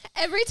 dude?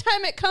 Every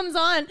time it comes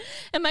on,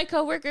 and my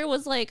coworker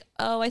was like,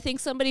 oh, I think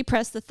somebody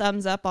pressed the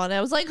thumbs up on it.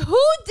 I was like, who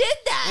did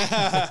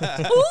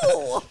that?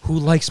 who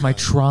likes my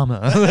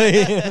trauma?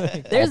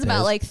 There's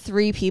about like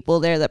 3 people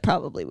there that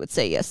probably would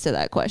say yes to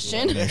that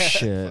question.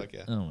 Shit. Fuck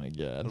yeah. Oh my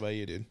god. What about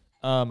you, dude?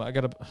 I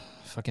got a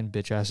fucking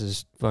bitch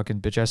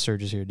ass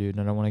Surge is here, dude,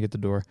 and I don't want to get the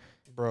door.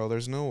 Bro,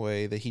 there's no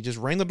way that he just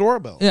rang the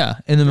doorbell. Yeah,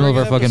 in the middle of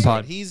our During an fucking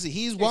episode. pod.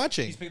 He's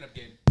watching. picking up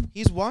Gabe.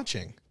 He's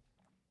watching.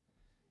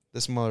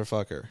 This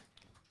motherfucker.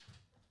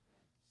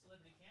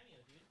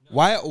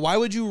 Why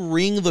would you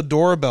ring the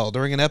doorbell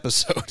during an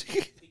episode?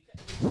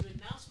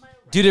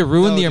 Dude, it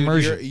ruined the dude,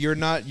 immersion. You're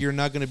not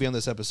going to be on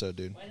this episode,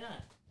 dude. Why not?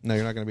 No,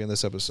 you're not going to be on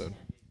this episode.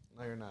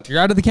 No, you're not. You're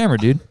out of the camera,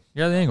 dude.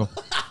 You're out of the angle.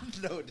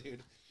 No,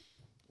 dude.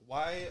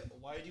 Why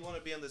do you want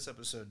to be on this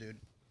episode, dude?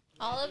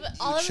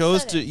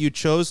 You You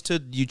chose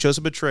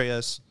to betray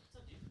us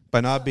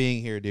by not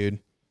being here, dude.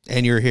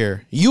 And you're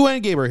here. You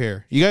and Gabe are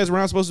here. You guys were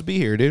not supposed to be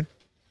here, dude.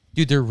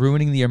 Dude, they're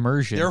ruining the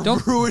immersion. They're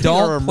don't ruining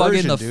don't our plug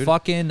in immersion, the dude.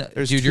 fucking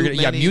There's dude. You're too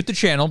gonna many- mute the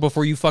channel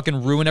before you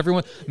fucking ruin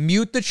everyone.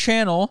 Mute the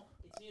channel.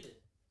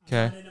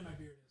 Okay,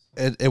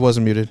 It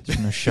wasn't muted.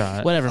 no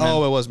shot. Whatever, man.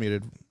 Oh, it was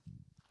muted.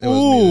 It was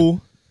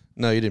muted.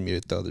 No, you didn't mute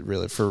it though.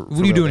 Really, What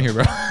are you doing here,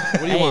 bro?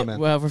 What do you want, man?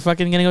 Well, we're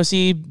fucking gonna go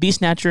see Beast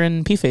Snatcher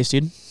and P-Face,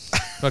 dude.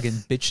 Fucking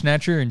bitch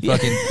snatcher and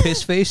fucking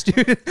piss face,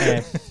 dude.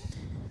 Hey.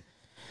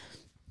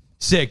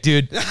 Sick,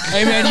 dude.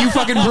 Hey man, you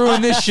fucking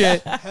ruined this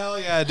shit. Hell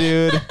yeah,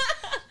 dude.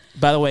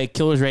 By the way,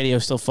 Killer's radio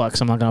still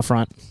fucks. I'm not gonna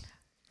front.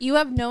 You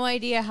have no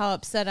idea how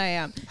upset I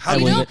am. How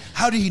do you-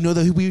 How do you know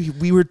that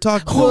we were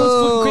talking? Oh,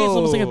 it's fucking crazy. It's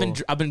almost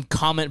like I've been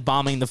comment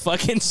bombing the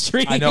fucking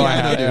stream. I know, I I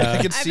know, have. dude. Yeah. I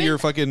can see your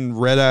fucking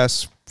red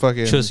ass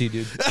fucking Chussy,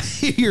 dude.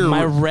 your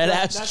My red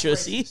ass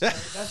chussy.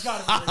 That's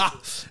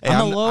got Hey,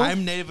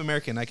 I'm Native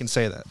American. I can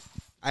say that.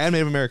 I am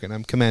Native American.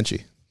 I'm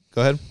Comanche.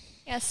 Go ahead.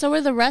 Yeah, so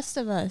are the rest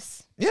of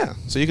us. Yeah,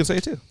 so you can say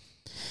it too.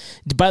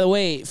 By the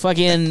way,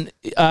 fucking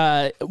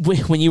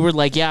when you were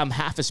like, yeah, I'm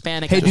half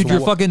Hispanic. Hey, I dude, just your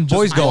wa- fucking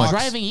boy's I'm going.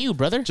 driving you,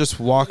 brother. Just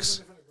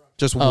walks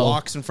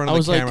in front I of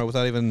was the like- camera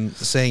without even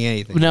saying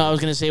anything. No, I was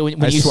gonna say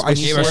when I you swear, when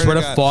you I said, swear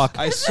to fuck.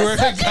 I swear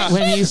to God.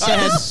 When you said-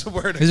 I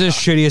swear to This is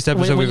the shittiest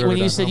episode we've ever when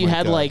you done. said Oh you my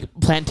had God. like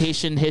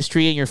plantation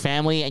history in your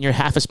family and you're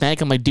half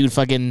Hispanic, I'm like, dude,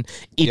 fucking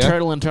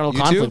eternal internal You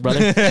conflict, too?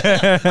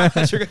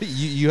 brother.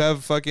 you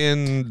have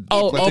fucking.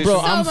 Oh, plantations? bro,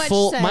 So I'm much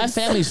full. My sense.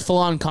 family's full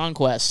on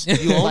conquest.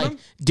 You own like, them,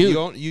 dude. You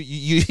own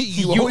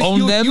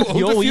them? You own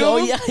Yo, the few yo,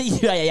 of them?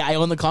 yeah, I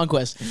own the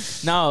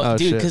conquest. No, Oh,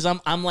 dude, shit. because I'm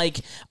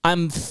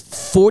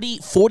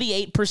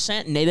 48%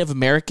 50% Native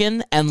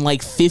American and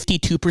like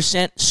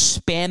 52%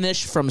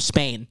 Spanish from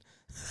Spain.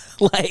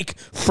 Like,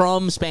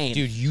 from Spain.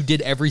 Dude, you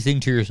did everything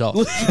to yourself.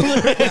 You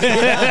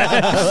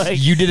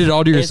did it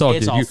all to yourself,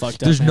 it's dude. all fucked up,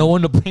 There's man. no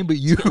one to blame but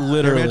you.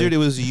 Literally. Man, dude, it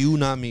was you,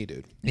 not me,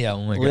 dude. Yeah,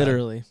 oh my God.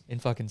 Literally. In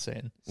fucking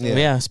insane.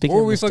 Yeah, speaking What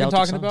of were we fucking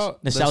nostalgic talking songs.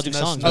 about? Nostalgic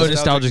songs. Oh, Nostalgic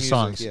nostalgic music,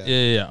 songs. yeah.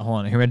 Yeah. Hold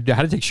on. Here, man.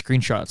 How to take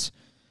screenshots.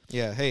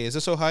 Yeah. Hey, is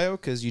this Ohio?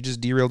 Because you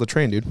just derailed the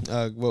train, dude.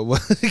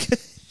 What?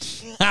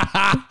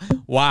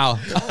 Wow.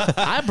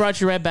 I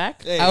brought you right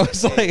back. Hey, I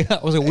was like,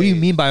 what do you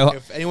mean by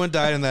if anyone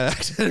died in that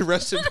accident,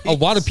 rest in peace. a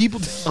lot of people?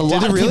 A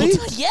lot Did of it really?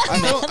 people. Yeah,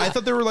 man. I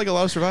thought there were like a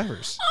lot of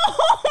survivors.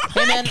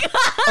 Hey man,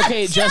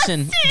 okay,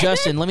 Justin,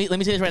 let me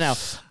say this right now.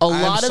 A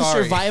lot of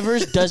sorry.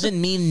 survivors doesn't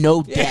mean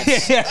no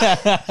deaths.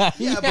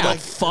 Yeah, but like,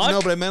 fuck.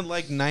 no, but I meant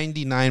like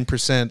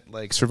 99%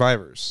 like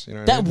survivors. You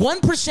know what I That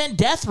mean? 1%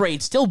 death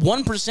rate, still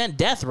 1%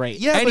 death rate.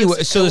 Yeah. but Anyway,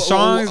 it's- so the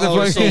songs, the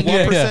so fucking-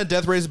 1% yeah.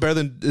 death rate is better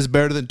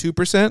than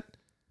 2%.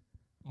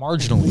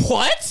 Marginally.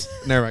 What?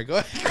 Never mind. Go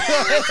ahead.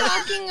 We're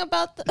talking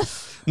about the.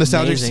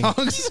 Nostalgic Amazing.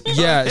 songs.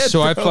 Yeah,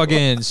 so I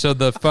fucking,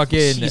 the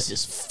fucking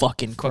Jesus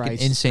fucking fucking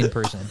Christ. insane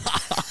person.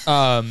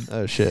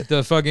 Oh shit.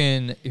 The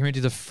fucking, here we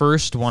do the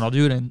first one. I'll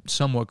do it in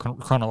somewhat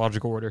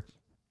chronological order.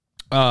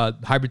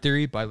 Hybrid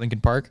Theory by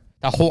Linkin Park.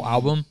 That whole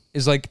album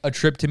is like a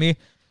trip to me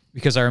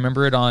because I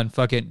remember it on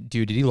fucking,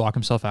 dude, did he lock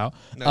himself out?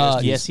 No,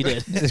 Yes, he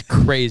did. It's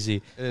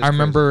crazy. is I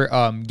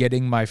remember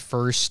getting my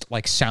first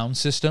like sound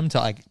system to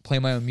like play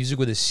my own music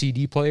with a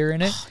CD player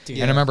in it. dude.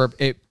 And I remember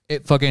it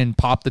fucking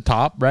popped the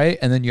top, right?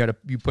 And then you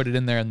put it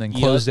in there and then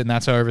closed it, and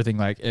that's how everything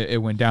like it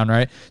went down,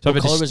 right? So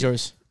What color was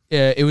yours?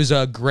 it was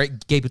a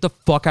great. Gabe, get the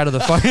fuck out of the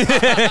fucking.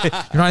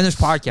 You're not in this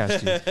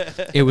podcast,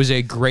 dude. It was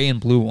a gray and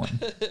blue one.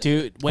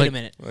 Dude, wait a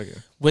minute. Okay.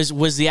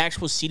 Was the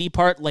actual CD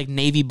part like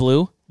navy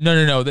blue?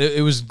 No.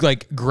 It was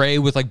like gray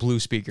with like blue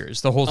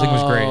speakers. The whole thing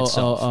was great.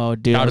 So Oh,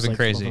 dude. that I would was have been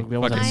crazy. we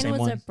almost had the Mine same was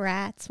one. a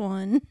Bratz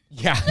one.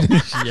 yeah,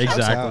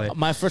 exactly.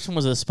 My first one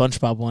was a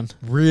SpongeBob one.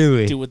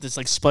 Really? Dude, with this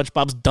like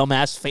SpongeBob's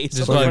dumbass face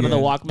Just on the front fucking- of the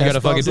Walkman. You gotta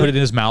fucking put it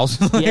in his mouth.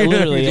 Yeah,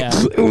 literally, yeah.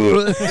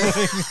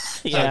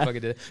 Yeah.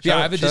 Yeah. Yeah,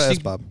 I have shout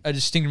out Bob. a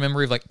distinct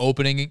memory of like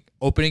opening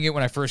it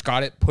when I first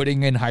got it,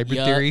 putting in Hybrid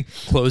Yup. Theory,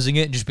 closing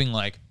it, and just being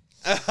like,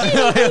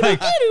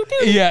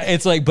 yeah,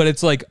 it's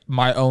like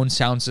my own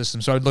sound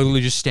system. So I'm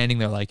literally just standing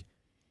there like,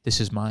 this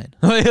is mine.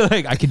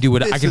 Like I can do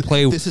what I can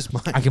play. This is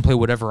mine. I can play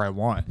whatever I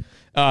want.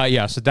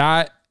 Yeah. So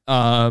that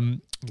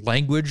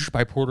Language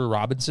by Porter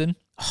Robinson.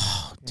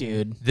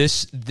 Dude.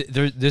 This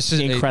is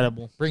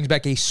Incredible. brings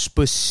back a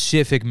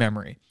specific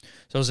memory.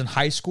 So I was in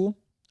high school.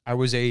 I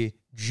was a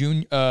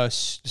junior.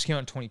 This came out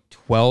in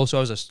 2012. So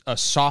I was a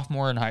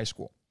sophomore in high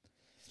school.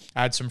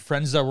 I had some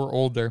friends that were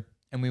older,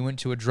 and we went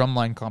to a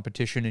drumline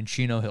competition in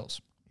Chino Hills.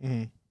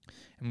 Mm-hmm.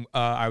 And,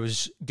 I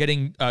was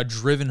getting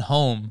driven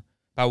home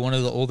by one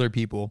of the older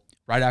people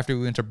right after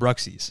we went to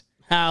Bruxy's.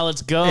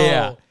 Let's go.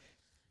 Yeah.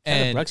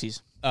 And And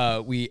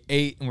Bruxies. we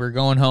ate and we were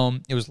going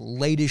home. It was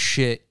late as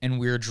shit, and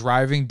we were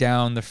driving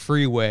down the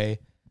freeway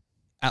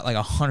at like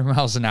 100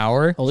 miles an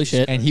hour. Holy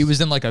shit. And he was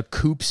in like a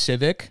coupe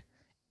Civic.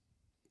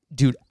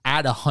 Dude,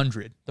 at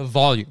 100, the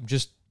volume,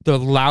 just the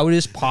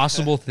loudest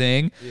possible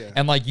thing. Yeah.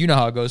 And like, you know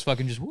how it goes,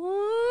 fucking just,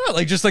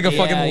 like just like a Yeah,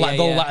 fucking,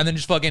 yeah. and then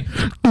just fucking,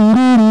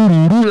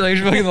 like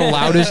just fucking the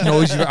loudest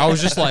noise. I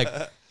was just like,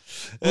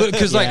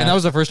 because like, Yeah. and that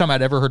was the first time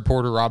I'd ever heard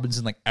Porter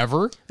Robinson like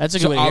ever. That's a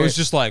good so way to I hear was it.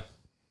 just like,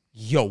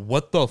 yo,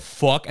 what the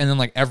fuck? And then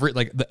like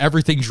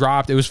everything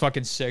dropped. It was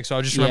fucking sick. So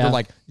I just remember Yeah.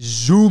 like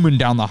zooming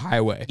down the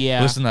highway.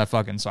 Yeah. Listening to that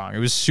fucking song. It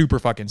was super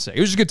fucking sick.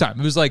 It was a good time.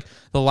 It was like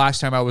the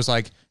last time I was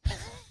like,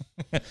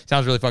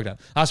 sounds really fucked up.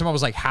 Last time I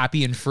was like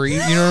happy and free. You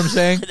know what I'm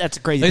saying? That's a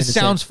crazy It thing to say.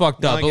 sounds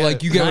fucked No, up, I but get like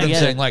it. you get No, what I I'm get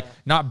saying. it. Like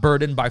not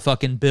burdened by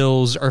fucking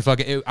bills or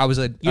fucking. I was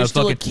a You're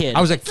still a fucking kid.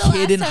 I was a It's the kid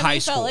last in time high I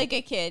school. felt like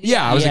a kid.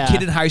 Yeah, I was Yeah. a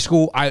kid in high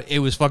school. It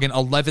was fucking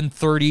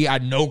 11:30. I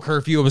had no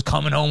curfew. I was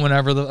coming home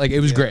whenever. Like it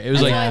was great. It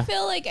was I like know, I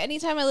feel like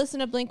anytime I listen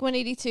to Blink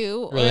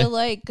 182 Really? or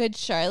like Good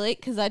Charlotte,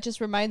 because that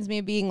just reminds me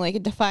of being like a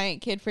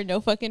defiant kid for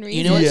no fucking reason.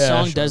 You know what Yeah,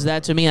 song sure. does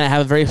that to me? And I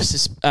have a very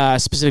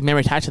specific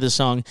memory attached to this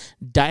song.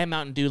 Diet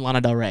Mountain Dew, Lana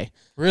Del Rey.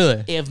 really.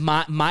 If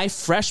my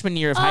freshman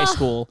year of high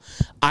school,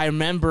 I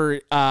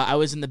remember I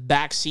was in the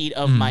back seat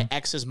of my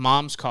ex's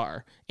mom's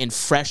car in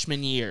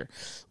freshman year.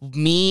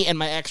 Me and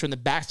my ex were in the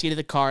back seat of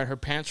the car, and her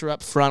parents were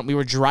up front. We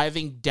were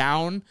driving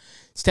down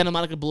Santa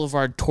Monica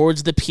Boulevard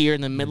towards the pier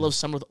in the middle of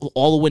summer, with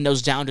all the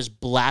windows down, just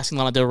blasting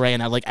Lana Del Rey.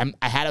 And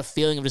I had a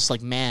feeling of just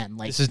like, man,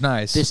 like This is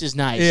nice. This is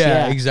nice.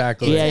 Yeah,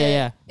 exactly.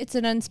 Yeah. It's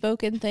an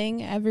unspoken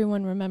thing.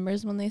 Everyone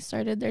remembers when they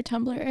started their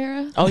Tumblr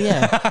era. Oh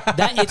yeah,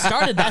 it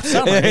started that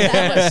summer.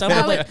 That was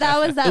summer, like, That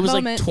was that it was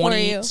moment like for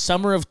you.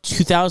 summer of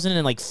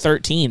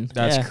 2013.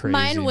 That's yeah. crazy.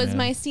 Mine was man.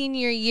 my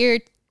senior year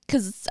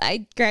because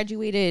I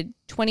graduated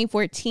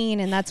 2014,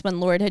 and that's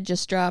when Lord had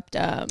just dropped.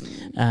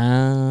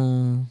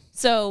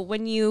 So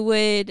when you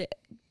would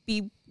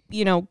be,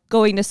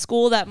 going to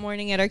school that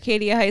morning at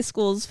Arcadia High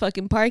School's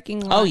fucking parking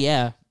lot. Oh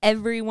yeah,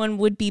 everyone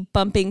would be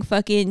bumping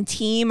fucking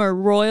Team or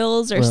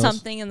Royals or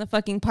something in the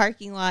fucking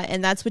parking lot,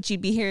 and that's what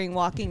you'd be hearing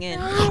walking in.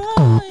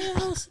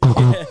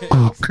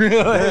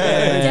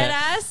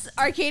 Deadass,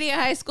 Arcadia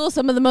High School,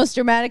 some of the most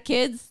dramatic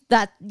kids.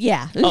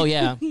 Oh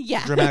yeah.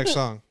 Yeah. Dramatic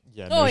song.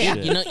 Yeah, Oh, yeah.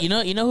 shit. You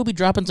know who be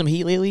dropping some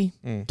heat lately?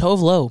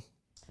 Tove Lo.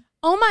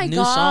 Oh my New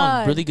god.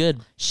 song, really good.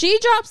 She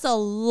drops a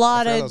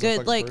lot I forgot of that was a good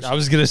fucking like person. I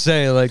was gonna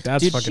say like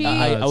that's Dude, fucking.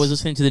 I was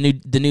listening to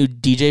the new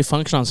DJ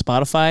function on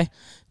Spotify.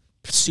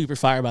 Super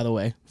fire, by the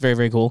way. Very,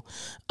 very cool.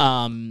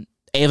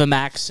 Ava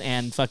Max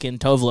and fucking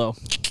Tove Lo.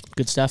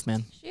 Good stuff,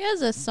 man. She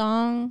has a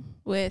song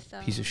with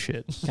piece of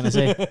shit. Can I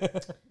say?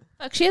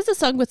 fuck, she has a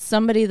song with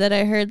somebody that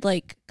I heard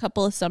like a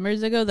couple of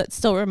summers ago that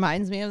still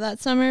reminds me of that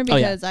summer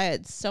because I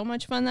had so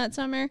much fun that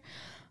summer.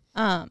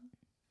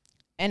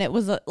 And it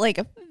was like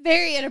a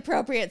very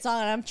inappropriate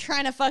song, and I'm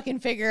trying to fucking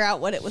figure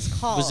out what it was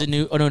called. Was it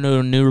new? Oh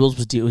no, New Rules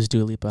was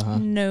Dua Lipa, huh?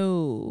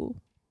 No.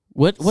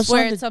 What Swear song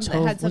it's did something-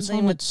 Tove, had what something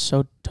song with-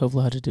 did Tove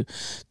Lo had to do?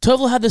 Tove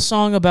Lo had the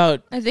song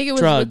about I think it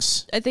was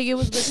drugs. I think it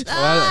was with, it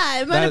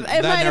that might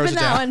have narrows been it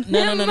that down. one.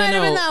 No, It might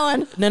have been that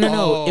one.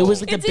 No. It was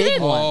like the It's big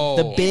in- one.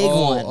 The big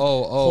one.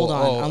 Hold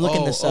on, I'm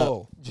looking this up.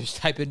 Oh, Just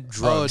type in oh,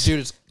 drugs. dude,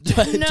 it's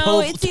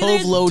No, it's either-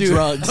 Tove Lo Dude.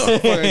 drugs.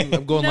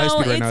 I'm going No, light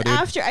speed right it's now, dude.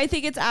 after. I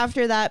think it's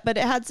after that, but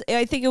it had.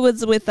 I think it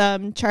was with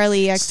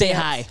Charlie XCX. Stay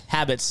High.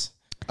 Habits.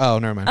 Oh,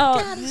 never mind. Oh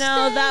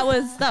no, that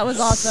was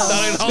awesome.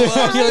 That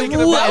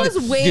That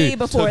was way Dude,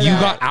 before you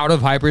that. got out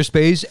of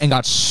hyperspace and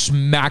got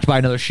smacked by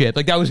another ship.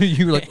 Like that was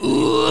you were like,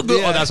 oh,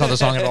 that's not the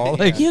song at all.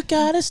 Like, You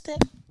gotta stay.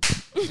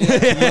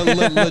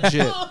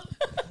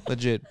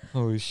 Legit,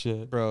 holy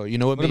shit, bro. You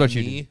know what, What made about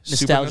you, me dude?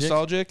 super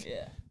nostalgic?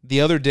 Yeah.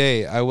 The other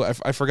day,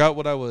 I forgot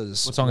what I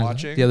was what song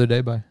watching. is that? The other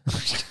day by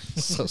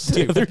So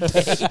stupid.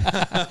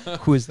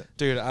 who is that?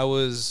 Dude, I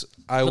was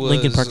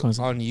Linkin Park was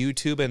on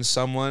YouTube, and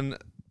someone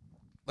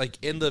like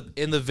in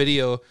the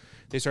video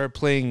they started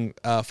playing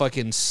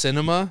fucking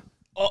Cinema.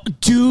 Oh,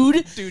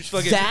 dude,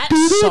 fucking that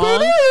song.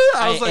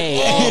 I was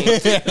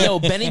like, Yo,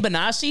 Benny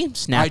Benassi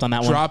snapped I on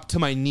that dropped to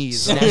my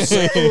knees.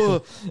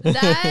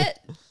 That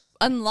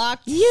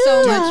unlocked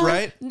so much,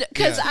 right?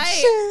 Because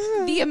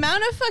Yeah. the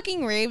amount of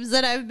fucking raves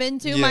that I've been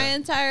to Yeah. my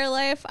entire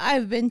life,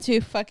 I've been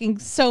to fucking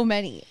so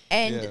many,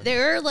 and Yeah.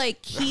 there are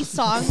like key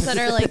songs that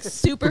are like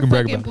super Fucking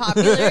brag fucking about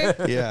popular.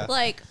 Yeah.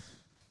 Like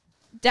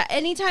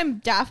anytime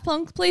Daft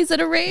Punk plays at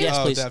a rave, Yes,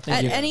 Oh, please. definitely.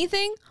 Thank at you.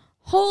 anything.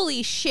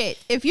 Holy shit.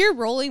 If you're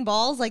rolling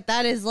balls, like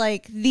that is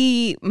like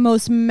the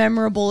most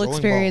memorable Rolling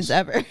experience balls.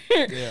 ever.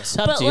 What's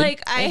up, But dude?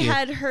 like I Thank you.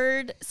 had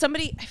heard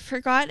somebody, I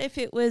forgot if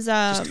it was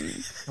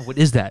What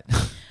is that?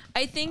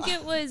 I think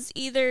it was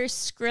either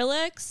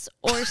Skrillex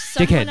or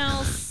someone Dickhead.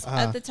 else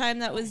at the time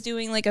that was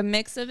doing like a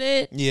mix of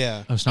it.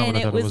 Yeah. That's not And what I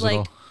it thought it was was at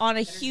like all. on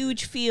a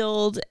huge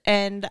field,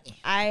 and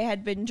I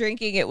had been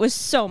drinking. It was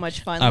so much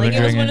fun. I've Like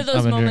been it was one drinking. of those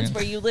I've been moments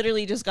drinking. where you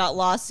literally just got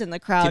lost in the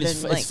crowd Dude, and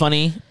it's like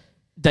funny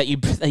that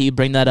you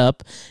bring that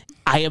up.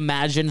 I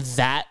imagine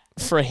that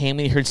for him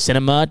when he heard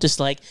Cinema, just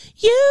like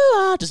you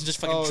are, just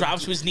fucking Oh,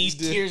 drops to his knees,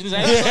 dude. tears in his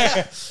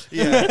eyes,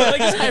 Yeah. like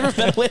just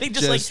hyperventilating,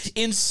 just Just like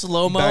in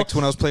slow mo. back to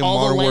when I was playing all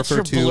Modern the lights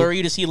Warfare are 2. blurry.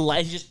 You just see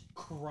lights just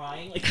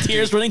crying, like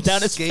tears running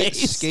down his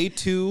face. Skate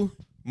 2,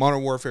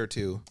 Modern Warfare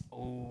 2.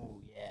 Oh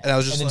yeah. And I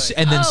was just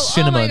And then like,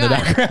 cinema my in the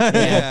God. background.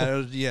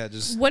 yeah, yeah,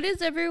 just what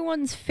is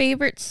everyone's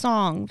favorite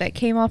song that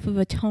came off of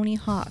a Tony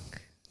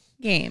Hawk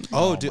game?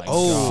 oh, dude,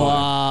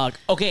 oh, Fuck.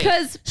 Okay.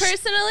 Because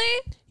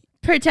personally,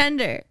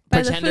 Pretender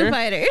by the Pretender? Foo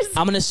Fighters.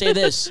 I'm gonna say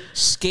this: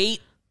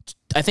 Skate.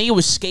 I think it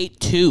was Skate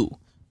 2.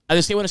 I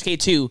think Skate 1 and Skate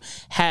 2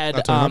 had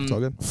That's all right, it's all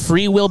good.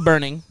 "Free Will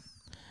Burning"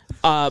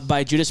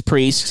 by Judas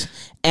Priest,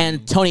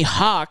 and Tony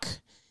Hawk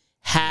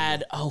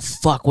had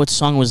what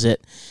song was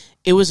it?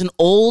 It was an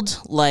old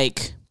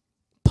like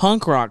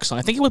punk rock song.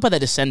 I think it was by the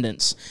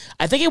Descendants.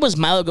 I think it was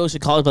Milo Goes to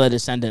College by the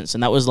Descendants,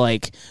 and that was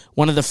like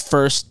one of the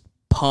first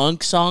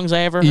punk songs I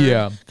ever heard.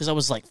 Yeah. Because I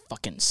was like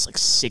fucking like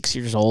 6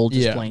 years old,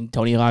 just Yeah. playing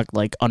Tony Hawk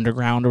like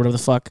Underground or whatever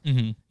the fuck,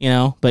 Mhm. you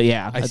know. But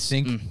yeah, I that's-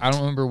 think I don't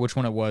remember which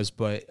one it was,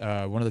 but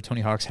one of the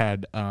Tony Hawks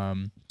had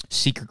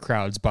 "Secret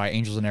Crowds" by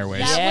Angels and Airwaves.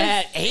 Yeah,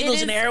 it Angels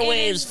is- and Airwaves.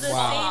 It is the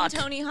Fuck.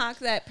 same Tony Hawk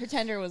that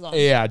Pretender was on.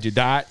 Yeah, dude,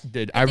 I think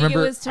it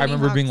remember. was I Tony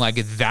remember being Hawk's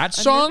like, that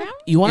song Underground?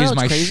 You want to is know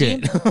my what's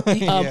crazy?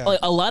 shit. Yeah. Like,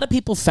 a lot of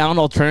people found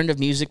alternative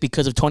music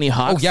because of Tony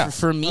Hawk. Oh, yeah.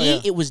 For me,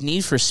 it was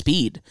Need for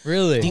Speed.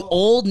 Really? The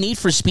old Need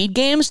for Speed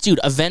games, dude.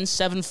 Avenged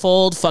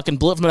Sevenfold, fucking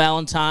Bullet from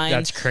Valentine.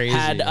 That's crazy.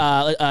 Had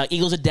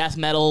Eagles of Death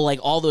Metal, like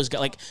all those guys.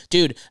 Like,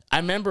 dude, I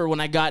remember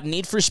when I got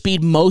Need for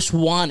Speed Most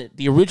Wanted,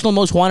 the original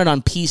Most Wanted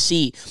on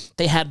PC.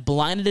 They had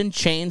Blinded in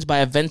Chains by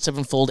Avenged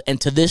Sevenfold, and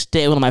to this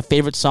day, one of my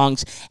favorite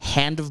songs,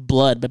 Hand of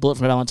Blood by Bullet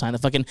from Valentine. The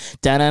fucking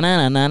da na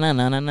na na na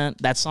na na na.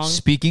 That song.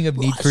 Speaking of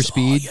Need for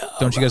Speed,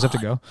 don't you guys have to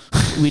go?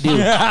 We do.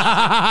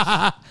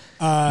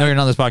 No, you're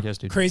not on this podcast,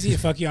 dude. Crazy.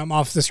 Fuck you. I'm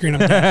off the screen.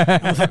 I'm done.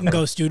 I'm a fucking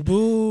ghost, dude.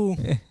 Boo.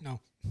 No.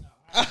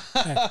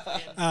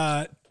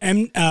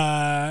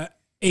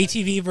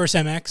 ATV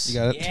versus MX. You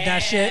got it. That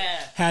shit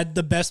had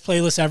the best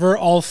playlist ever.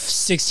 All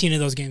 16 of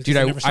those games. Dude,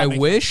 never stopped I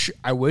making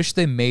wish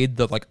they made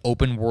the like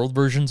open world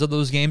versions of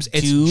those games.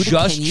 It's Dude,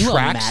 just can you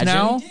tracks imagine?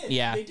 now. them.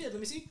 Yeah. They did. Let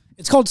me see.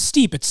 It's called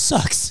Steep. It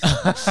sucks.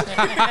 Super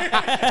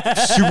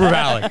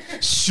valid.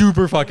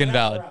 Super fucking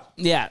valid.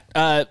 Yeah.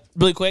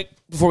 Really quick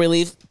before we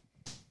leave,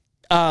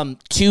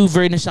 two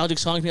very nostalgic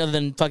songs other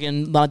than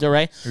fucking Lana Del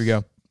Rey. Here we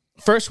go.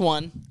 First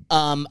one,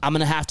 I'm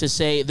gonna have to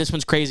say this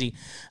one's crazy.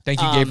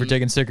 Thank you, Gabe, for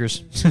taking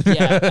stickers.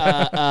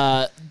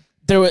 Yeah.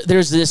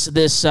 There's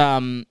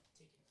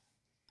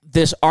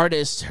this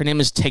artist. Her name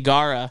is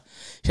Tegara.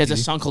 She has a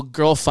song called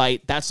 "Girl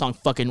Fight." That song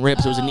fucking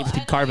rips. It was a Need for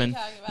Speed Carbon.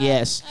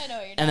 Yes. I know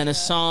what you're And then a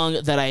talking song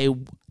that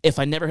if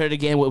I never heard it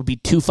again, would be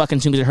too fucking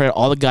soon because I heard it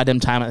all the goddamn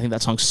time. I think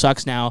that song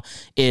sucks now.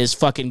 Is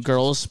fucking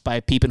 "Girls" by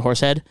Peep and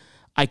Horsehead.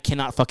 I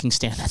cannot fucking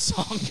stand that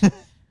song.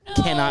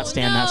 Cannot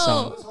stand that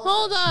song.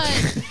 Hold on.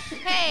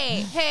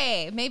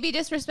 hey, maybe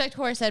disrespect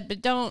Horsehead,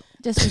 but don't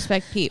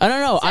disrespect Peep. I don't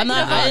know. I'm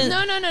Second not.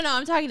 of all, no.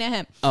 I'm talking to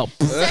him. Oh.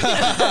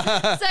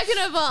 Second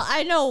of all,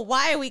 I know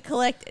why we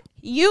collected.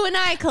 You and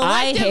I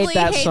collectively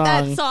that hate song.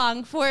 that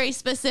song for a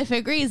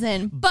specific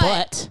reason.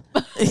 But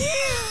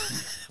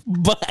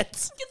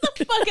But. get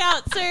the fuck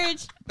out,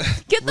 Serge.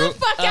 Get the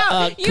fuck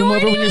out. You come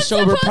weren't over when even you're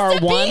sober, supposed part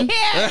to one. be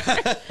here.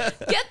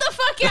 Get the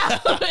fuck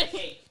out.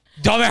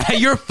 Dumbass,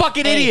 you're a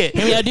fucking idiot.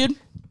 Hear me out, dude.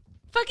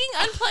 Fucking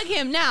unplug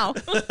him now.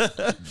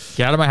 Get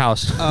out of my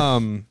house.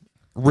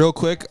 Real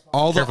quick,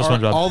 all the Careful,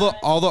 SpongeBob.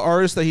 all the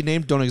artists that he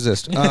named don't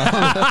exist.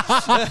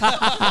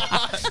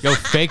 Yo,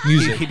 fake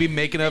music. He'd be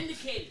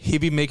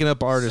making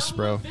up artists,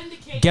 bro.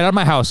 Get out of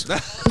my house.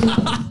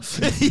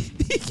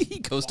 He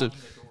goes to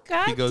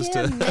God goes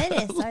damn to-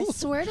 menace. I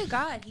swear to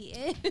God, he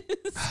is.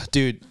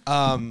 dude.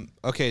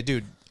 Okay,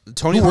 dude.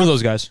 Tony Who were Hawk,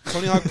 those guys?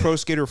 Tony Hawk Pro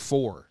Skater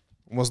 4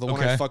 was the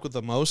one I Okay. fucked with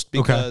the most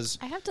because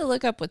I have to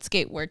look up what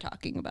skate we're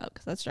talking about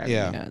because that's driving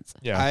Yeah. me nuts.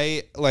 Yeah.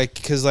 I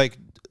because I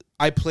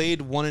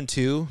played 1 and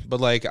 2,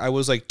 but I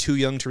was too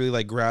young to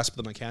really grasp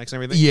the mechanics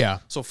and everything. Yeah.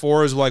 So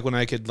 4 is when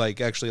I could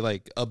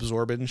actually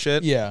absorb it and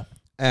shit. Yeah.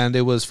 And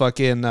it was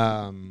fucking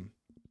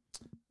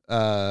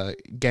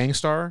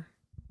Gangstar,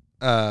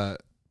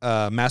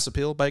 Mass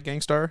Appeal by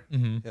Gangstar,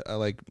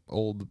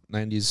 old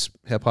 90s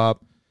hip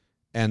hop,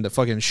 and the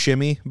fucking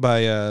Shimmy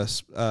by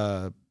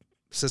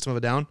System of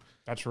a Down.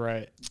 That's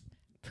right.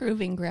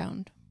 Proving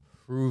ground.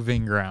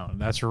 Proving ground.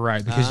 That's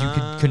right. Because you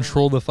can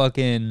control the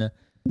fucking.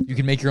 You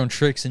can make your own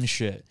tricks and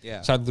shit.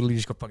 Yeah. So I literally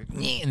just go fucking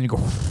and you go,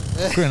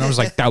 and I was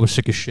like, that was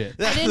sick as shit.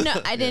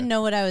 I didn't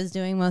know what I was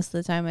doing most of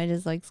the time. I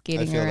just like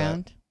skating feel that.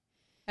 around.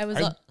 I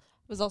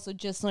was also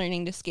just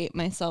learning to skate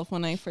myself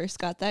when I first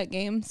got that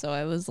game, so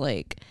I was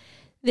like,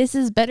 this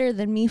is better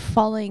than me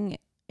falling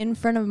in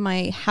front of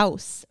my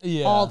house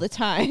all the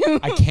time.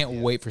 I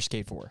can't wait for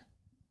Skate 4.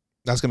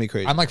 That's gonna be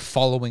crazy. I'm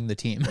following the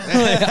team.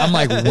 I'm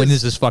like, when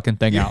is this fucking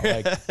thing out?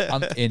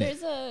 I'm in it.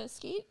 There's a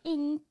skate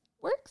in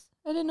works?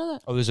 I didn't know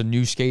that. Oh, there's a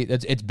new skate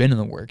it's been in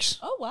the works.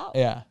 Oh, wow.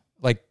 Yeah.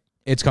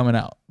 It's coming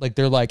out.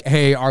 They're like,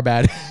 hey, our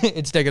bad.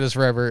 It's taking us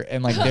forever.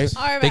 And they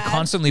Our they bad.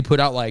 constantly put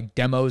out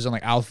demos and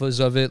alphas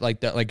of it,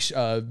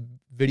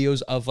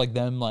 videos of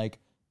them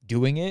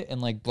doing it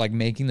and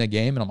making the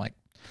game. And I'm like,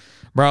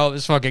 bro,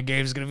 this fucking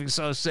game is gonna be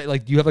so sick.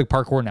 You have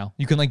parkour now.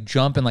 You can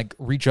jump and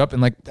reach up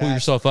and pull That's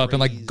yourself up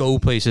crazy. and go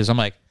places. I'm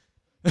like,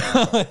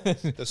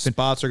 the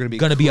spots are gonna be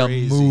be a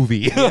crazy. movie.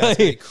 Yeah, it's gonna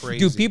be crazy.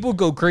 Dude, people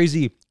go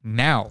crazy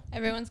now.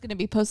 Everyone's going to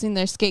be posting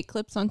their skate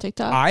clips on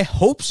TikTok. I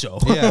hope so.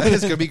 Yeah,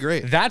 it's gonna be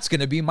great. That's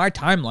gonna be my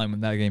timeline when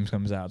that game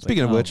comes out. It's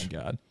Speaking of which, my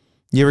God.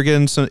 You ever get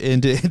into some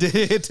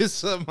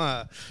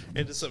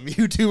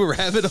YouTube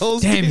rabbit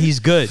holes? Damn, he's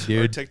good, or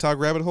dude. TikTok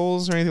rabbit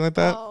holes or anything like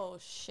that? Oh,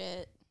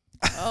 shit.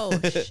 Oh,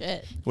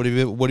 shit. What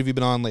have you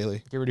been on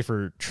lately? Get ready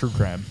for true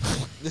crime.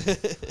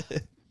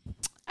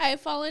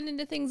 I've fallen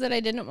into things that I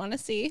didn't want to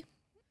see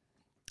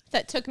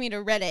that took me to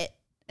Reddit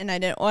and I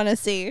didn't want to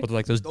see.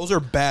 But those Those are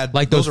bad.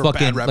 those are fucking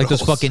bad rabbit those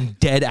holes. fucking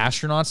dead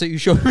astronauts that you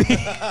showed me.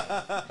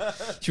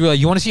 She was like,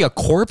 "You want to see a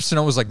corpse?" And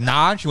I was like,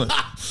 "Nah." She went,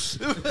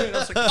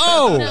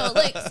 "Oh." No,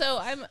 so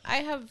I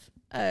have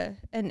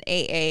an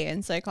AA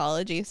in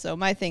psychology, so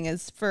my thing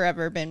has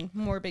forever been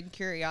morbid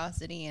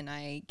curiosity, and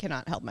I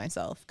cannot help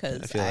myself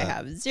because I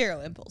have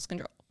zero impulse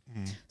control.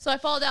 So I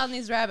fall down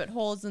these rabbit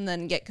holes and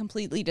then get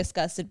completely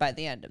disgusted by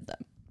the end of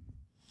them.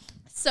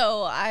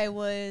 So I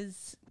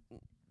was.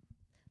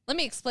 Let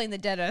me explain the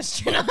dead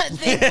astronaut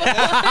thing.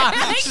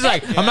 She's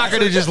like, "I'm not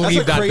gonna just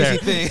leave that crazy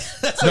there."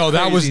 thing. No,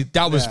 that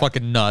was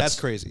fucking nuts. That's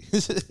crazy.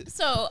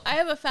 So I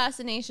have a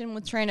fascination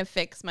with trying to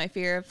fix my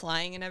fear of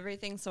flying and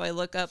everything. So I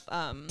look up,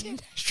 I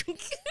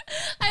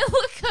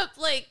look up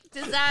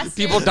disasters.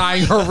 People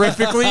dying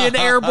horrifically in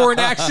airborne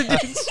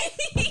accidents.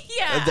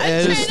 Yeah,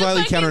 It I'm is trying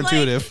slightly to fucking,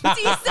 counterintuitive.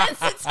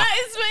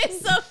 desensitize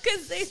myself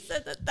because they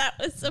said that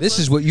was supposed. This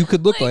is what you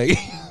could look like.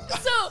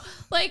 So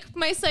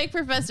my psych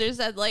professor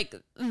said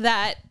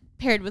that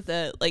paired with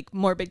a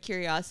morbid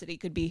curiosity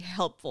could be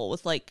helpful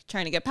with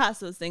trying to get past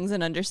those things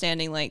and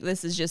understanding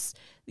this is just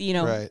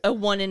Right. a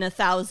 1 in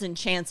 1,000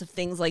 chance of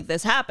things like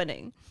this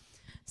happening.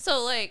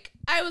 So like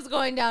I was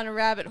going down a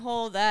rabbit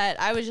hole that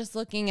I was just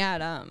looking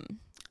at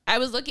I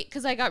was looking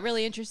because I got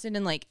really interested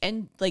in like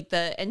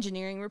the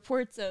engineering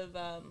reports of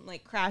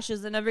like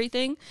crashes and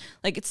everything.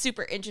 Like it's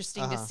super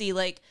interesting to see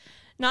like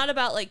not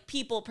about like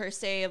people per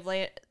se of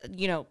like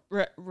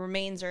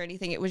remains or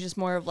anything. It was just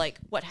more of like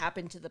what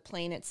happened to the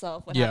plane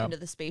itself, what happened to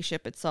the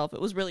spaceship itself.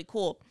 It was really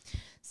cool.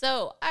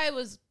 So I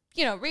was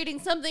reading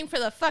something for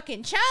the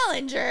fucking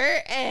Challenger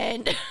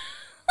and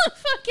the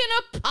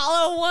fucking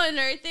Apollo one,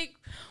 or I think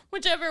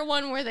whichever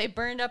one where they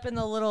burned up in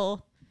the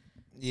little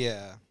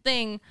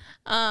thing.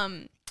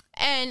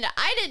 And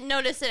I didn't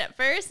notice it at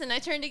first, and I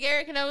turned to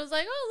Garrick and I was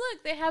like, oh,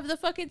 look, they have the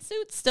fucking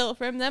suits still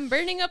from them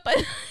burning up.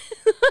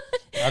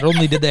 Not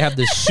only did they have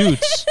the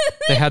suits,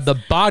 they had the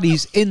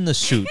bodies in the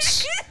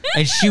suits.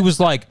 And she was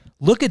like,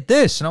 look at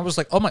this. And I was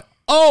like,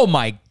 oh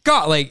my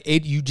God. Like,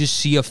 you just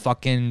see a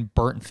fucking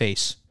burnt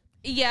face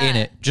in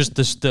it. Just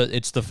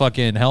it's the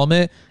fucking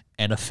helmet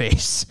and a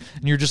face.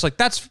 And you're just like,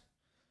 that's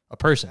a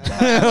person.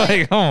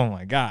 Like, oh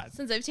my God.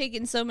 Since I've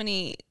taken so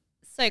many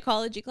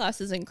psychology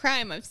classes in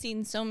crime, I've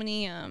seen so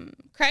many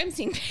crime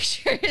scene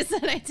pictures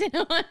that I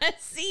didn't want to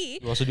see.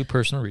 You also do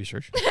personal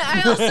research.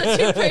 I also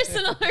do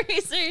personal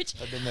research.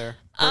 I've been there.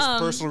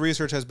 Personal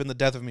research has been the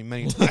death of me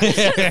many times.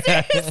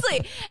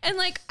 Seriously. And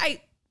like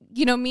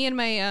me and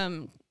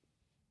my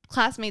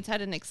classmates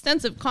had an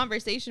extensive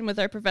conversation with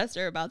our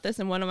professor about this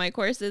in one of my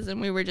courses, and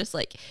we were just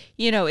like,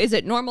 is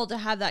it normal to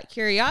have that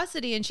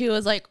curiosity? And she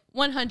was like,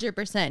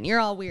 100%.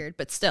 You're all weird,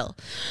 but still.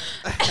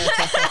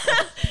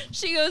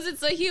 She goes,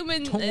 it's a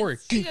human. Don't worry.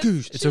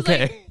 It's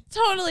okay. Like,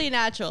 totally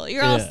natural.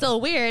 You're all still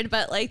weird,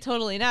 but like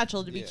totally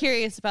natural to be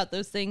curious about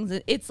those things.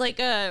 It's like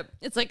a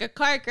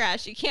car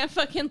crash. You can't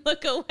fucking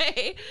look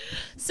away.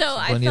 So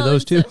plenty of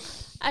those too.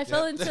 I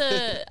fell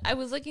into, I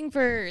was looking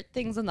for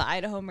things on the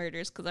Idaho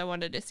murders because I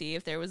wanted to see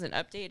if there was an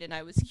update, and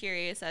I was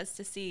curious as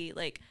to see,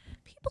 like,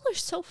 people are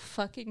so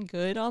fucking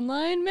good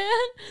online, man.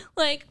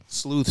 Like,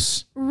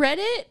 sleuths.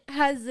 Reddit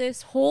has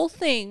this whole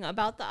thing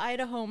about the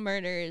Idaho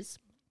murders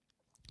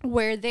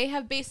where they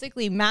have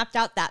basically mapped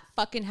out that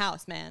fucking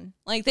house, man.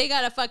 Like, they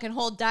got a fucking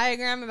whole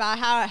diagram about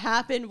how it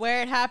happened,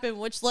 where it happened,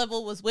 which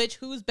level was which,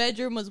 whose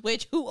bedroom was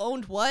which, who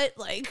owned what.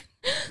 Like,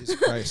 Jesus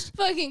Christ.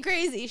 Fucking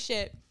crazy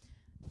shit.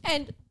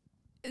 And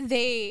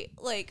they,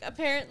 like,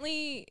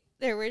 apparently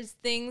there was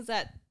things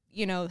that,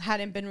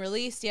 hadn't been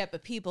released yet,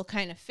 but people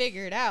kind of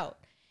figured out.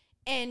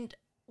 And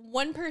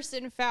one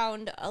person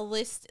found a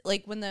list,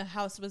 like, when the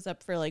house was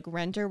up for, like,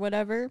 rent or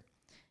whatever,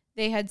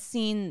 they had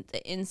seen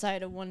the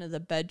inside of one of the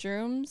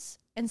bedrooms,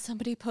 and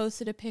somebody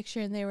posted a picture,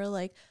 and they were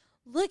like,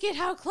 look at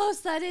how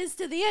close that is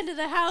to the end of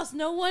the house.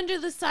 No wonder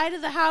the side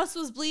of the house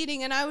was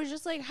bleeding. And I was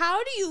just like,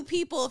 how do you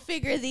people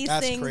figure these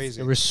things? That's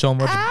crazy. There was so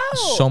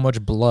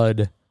much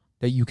blood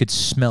that you could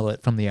smell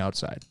it from the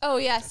outside. Oh,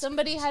 yeah.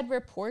 Somebody had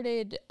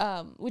reported,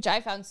 which I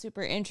found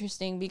super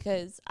interesting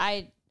because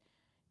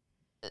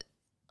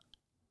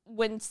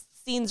when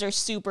scenes are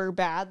super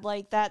bad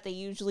like that, they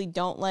usually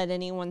don't let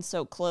anyone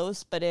so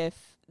close. But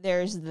if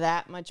there's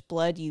that much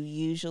blood, you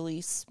usually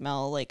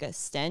smell like a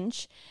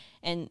stench.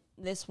 And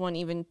this one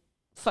even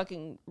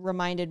fucking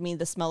reminded me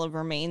the smell of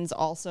remains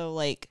also,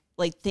 like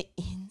the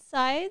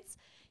insides.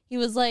 He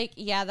was like,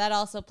 yeah, that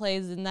also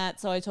plays in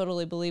that. So I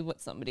totally believe what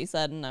somebody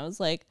said. And I was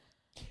like,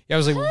 yeah, I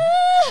was like, well,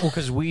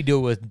 because we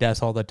deal with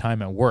death all the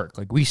time at work.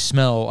 Like, we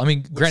smell. I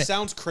mean, granted,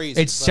 sounds crazy.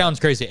 It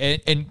sounds crazy,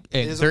 and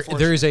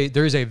there is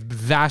a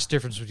vast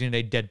difference between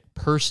a dead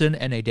person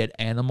and a dead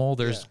animal.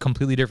 There's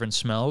completely different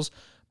smells,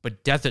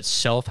 but death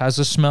itself has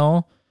a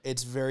smell.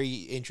 It's very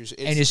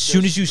interesting. And as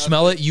soon as you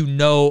smell it, you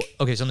know,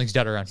 okay, something's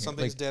dead around here.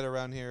 Something's dead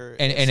around here.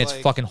 And it's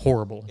like, fucking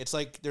horrible. It's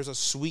like there's a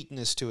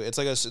sweetness to it.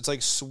 It's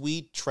like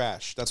sweet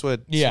trash. That's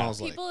what it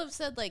smells like. People have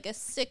said like a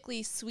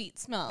sickly sweet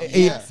smell.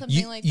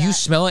 Something like that. You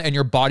smell it and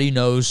your body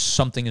knows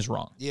something is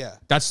wrong. Yeah.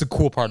 That's the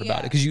cool part about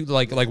it. Because you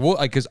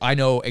because I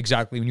know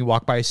exactly when you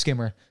walk by a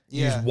skimmer,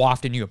 you just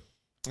waft and you go,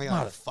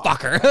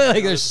 motherfucker.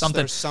 Like there's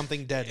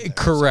something dead in there.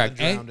 Correct.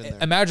 And in there.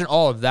 Imagine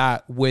all of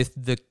that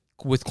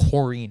with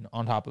chlorine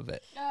on top of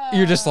it.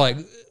 You're just like,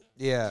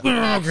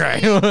 okay.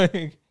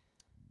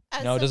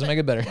 No, it doesn't make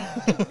it better.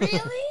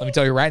 Really? Let me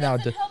tell you right now,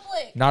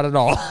 not at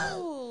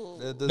all.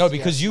 No,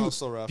 because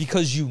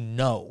you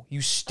know,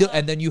 you still,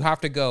 and then you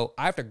have to go,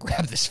 I have to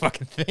grab this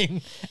fucking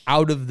thing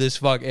out of this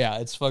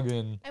it's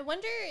fucking. I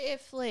wonder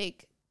if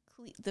like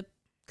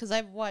because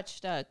I've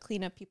watched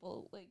cleanup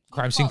people like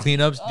crime scene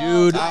cleanups,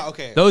 dude.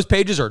 Okay, those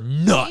pages are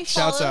nuts.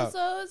 Shouts out.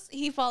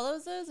 He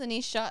follows those, and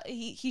he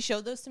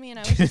showed those to me, and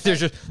I was just there's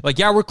just like,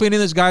 we're cleaning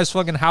this guy's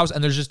fucking house,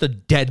 and there's just a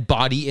dead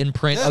body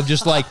imprint of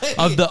just like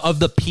of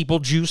the people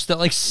juice that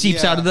like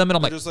seeps out of them, and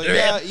I'm like,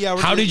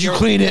 how did you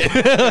clean it?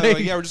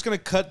 We're just gonna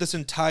cut this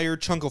entire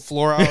chunk of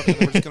floor out, and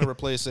we're just gonna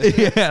replace it.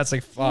 It's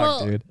like,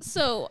 fuck, dude.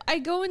 So I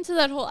go into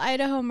that whole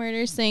Idaho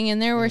murders thing, and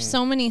there were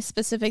so many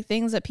specific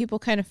things that people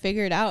kind of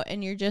figured out,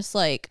 and you're just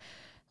like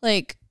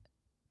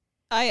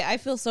I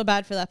feel so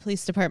bad for that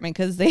police department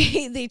because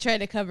they tried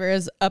to cover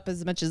us up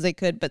as much as they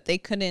could, but they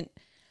couldn't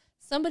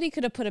Somebody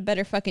could have put a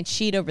better fucking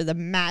sheet over the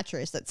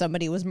mattress that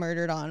somebody was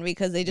murdered on,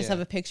 because they just have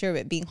a picture of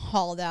it being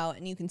hauled out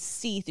and you can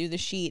see through the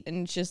sheet,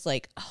 and it's just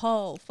like,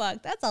 oh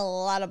fuck, that's a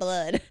lot of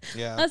blood.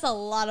 Yeah. That's a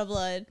lot of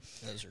blood.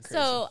 Those are crazy.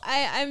 So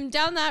I'm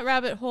down that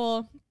rabbit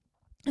hole,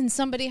 and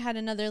somebody had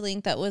another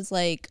link that was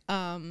like,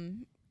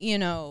 you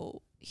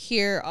know,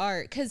 here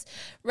are, because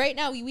right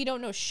now we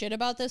don't know shit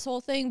about this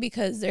whole thing,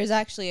 because there's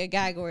actually a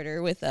gag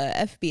order with the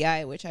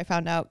FBI, which I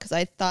found out because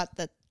I thought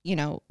that, you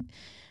know,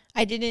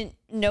 I didn't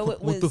know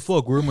it was. What the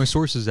fuck? Where are my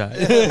sources at?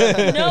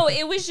 No,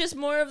 it was just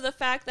more of the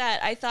fact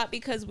that I thought,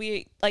 because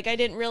I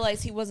didn't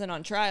realize he wasn't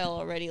on trial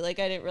already. Like,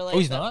 I didn't realize. Oh,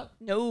 he's not?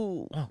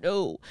 No,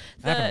 no.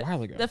 That happened a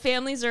while ago. The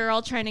families are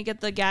all trying to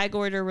get the gag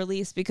order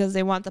released because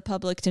they want the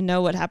public to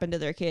know what happened to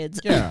their kids.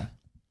 Yeah.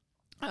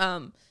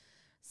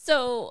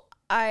 So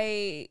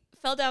I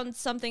fell down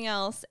something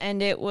else,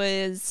 and it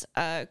was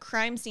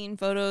crime scene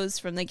photos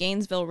from the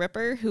Gainesville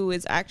Ripper, who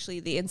is actually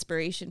the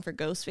inspiration for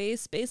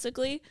Ghostface,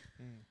 basically.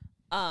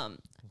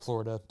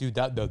 Florida, dude,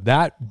 that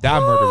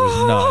murder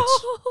was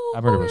nuts.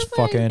 That murder was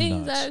Horrifying fucking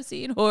things. nuts. I've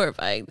seen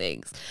horrifying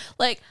things.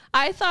 Like,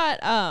 I thought,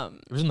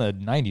 It was in the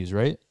 90s,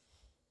 right?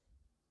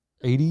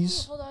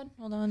 80s.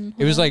 hold on.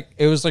 It was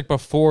like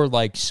before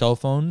like cell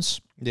phones,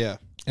 Yeah.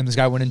 and this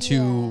guy went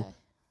into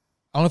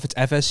I don't know if it's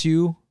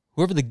FSU,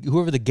 whoever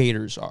the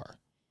Gators are.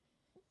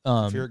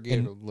 If you're a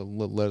gator,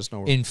 let us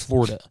know. In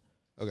Florida.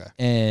 Okay.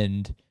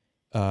 And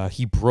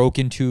he broke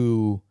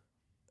into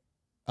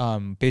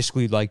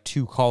basically like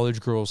two college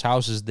girls'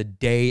 houses the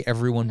day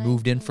everyone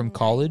moved in from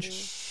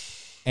college,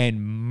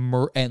 and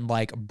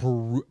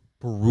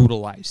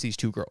brutalized these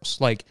two girls.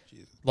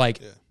 We're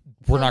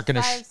not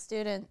gonna. 5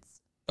 students.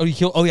 He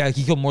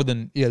killed more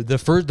than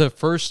the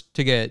first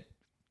to get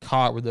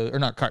caught were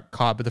not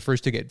caught, but the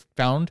first to get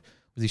found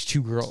were these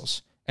two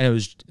girls, and it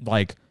was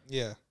like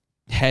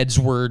heads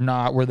were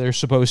not where they're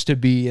supposed to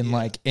be, and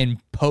like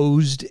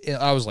imposed.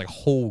 I was like,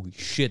 holy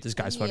shit, this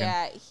guy's fucking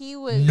he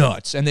was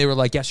nuts. And they were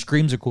like, yeah,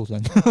 Scream's a cool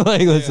thing.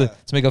 Like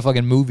let's make a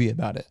fucking movie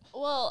about it.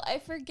 Well, I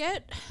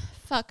forget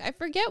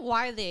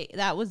why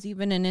that was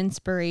even an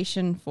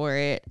inspiration for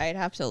it. I'd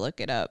have to look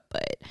it up,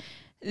 but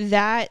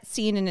that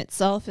scene in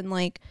itself, and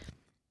like,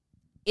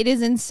 it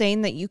is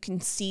insane that you can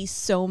see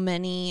so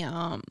many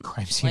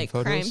crime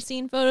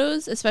scene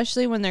photos,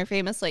 especially when they're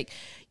famous. Like,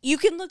 you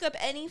can look up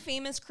any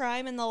famous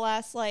crime in the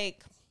last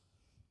like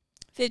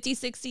 50,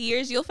 60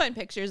 years. You'll find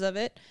pictures of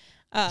it.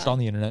 It's on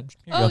the internet.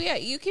 Yeah,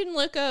 you can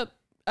look up.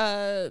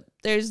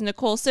 There's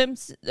Nicole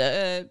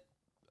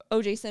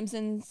O.J.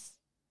 Simpson's.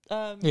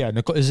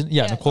 Nicole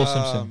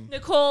Simpson.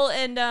 Nicole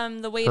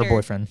and the waiter. Her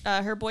boyfriend.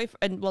 Her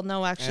boyfriend. Well,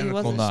 no, actually, And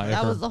wasn't. Nicole,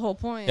 That was the whole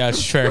point. Yeah,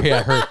 it's fair.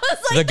 Yeah, her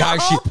Like,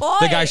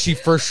 the guy she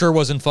for sure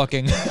wasn't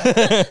fucking.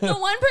 The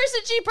one person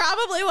she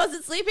probably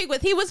wasn't sleeping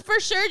with, he was for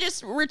sure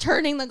just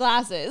returning the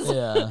glasses.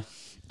 Yeah.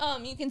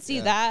 You can see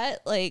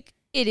that. Like,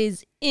 it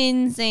is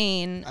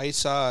insane. I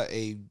saw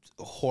a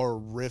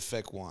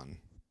horrific one.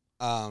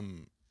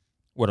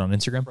 What, on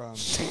Instagram?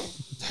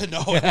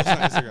 No, it wasn't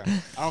on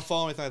Instagram. I don't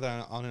follow anything like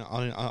that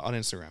on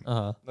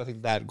Instagram.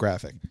 Nothing that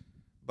graphic.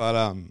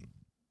 But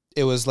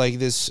it was like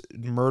this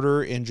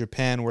murder in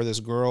Japan where this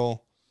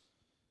girl,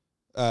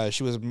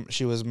 she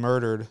was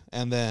murdered,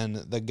 and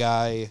then the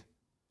guy,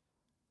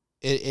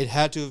 it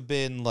had to have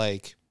been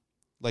like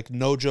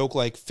no joke,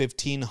 like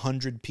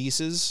 1,500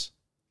 pieces,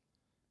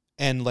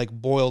 and like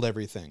boiled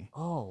everything.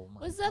 Oh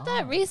my Was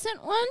that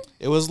recent one?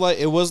 It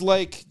was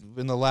like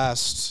in the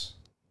last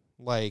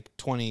like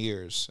 20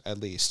 years at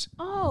least.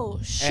 Oh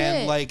shit.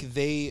 And like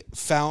they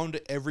found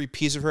every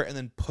piece of her and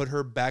then put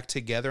her back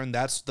together, and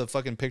that's the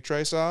fucking picture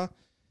I saw.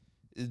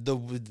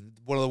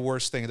 One of the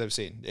worst things I've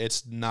seen.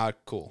 It's not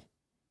cool.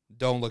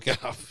 Don't look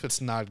it up.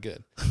 It's not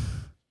good.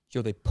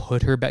 Yo, they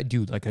put her back,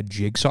 dude, like a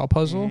jigsaw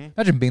puzzle. Mm-hmm.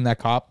 Imagine being that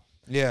cop.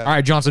 Yeah. All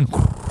right, Johnson.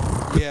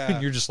 Yeah.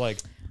 And you're just like,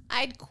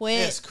 I'd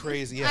quit. It's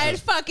crazy. Yeah. I'd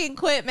fucking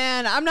quit,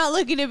 man. I'm not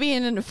looking to be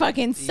in a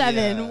fucking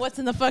 7. Yeah. What's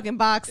in the fucking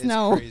box? It's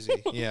No.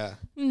 crazy. Yeah.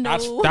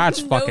 No. That's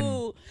fucking-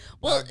 No.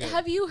 Well, Not good.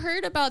 have you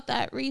heard about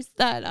that?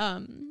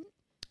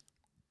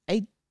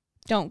 I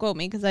don't quote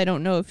me because I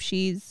don't know if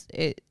she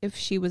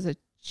was a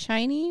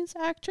Chinese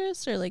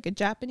actress or like a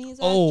Japanese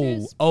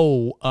actress.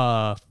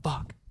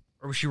 fuck.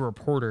 Or was she a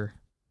reporter?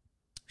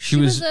 She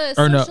was a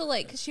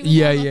socialite because she was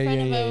on the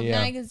front of a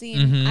magazine.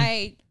 Mhm.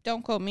 I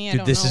don't quote me. I Dude,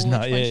 don't this know is which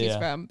not- one yeah, she's yeah.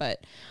 from,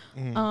 but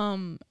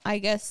I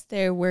guess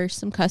there were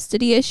some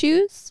custody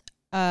issues.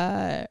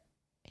 The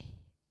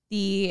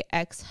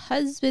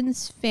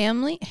ex-husband's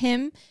family,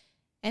 him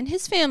and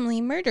his family,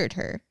 murdered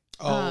her.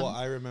 Oh,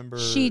 I remember.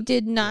 She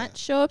did not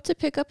show up to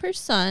pick up her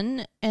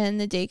son,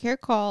 and the daycare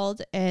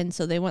called, and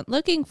so they went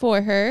looking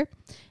for her.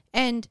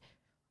 And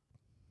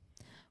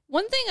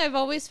one thing I've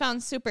always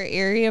found super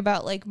eerie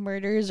about like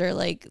murders, or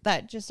like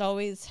that just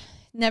always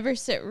never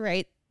sit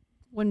right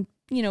when,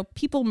 you know,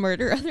 people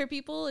murder other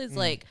people, is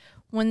like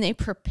when they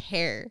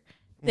prepare.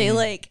 They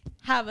like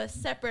have a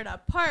separate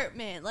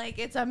apartment, like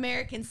it's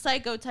American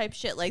Psycho type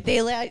shit. Like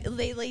they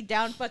lay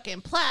down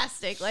fucking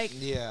plastic, like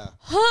Yeah.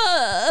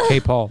 Hey,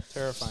 Paul.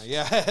 Terrifying.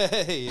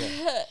 Yeah.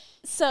 Yeah.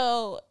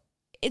 So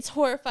it's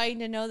horrifying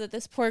to know that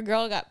this poor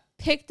girl got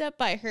picked up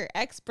by her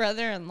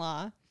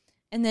ex-brother-in-law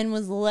and then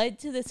was led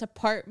to this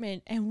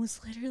apartment and was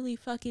literally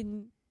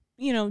fucking,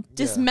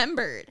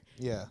 dismembered.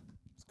 Yeah.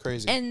 It's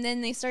crazy. And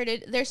then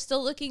they're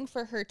still looking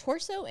for her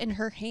torso and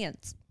her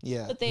hands.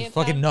 Yeah. But they have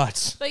Fucking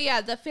nuts. But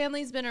yeah, the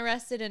family's been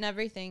arrested and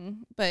everything,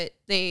 but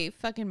they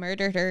fucking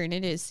murdered her, and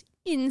it is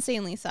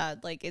insanely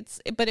sad. Like,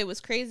 but it was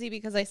crazy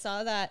because I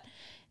saw that,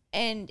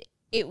 and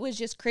it was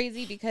just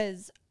crazy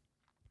because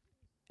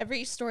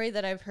every story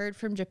that I've heard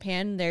from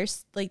Japan,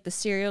 there's like the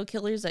serial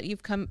killers that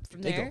you've come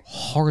from They there. go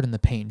hard in the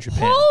paint in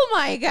Japan. Oh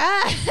my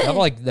God.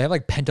 They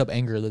have pent up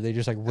anger that they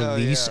just like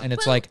release, yeah. and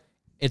it's like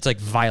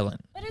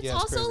violent. But it's Yeah,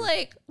 it's also crazy.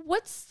 like,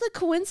 what's the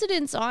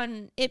coincidence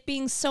on it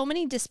being so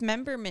many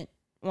dismemberment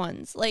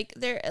ones? Like,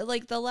 they're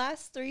like the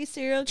last 3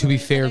 serial killers. To be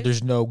fair,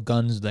 there's no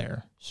guns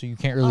there, so you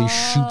can't really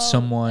shoot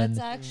someone. That's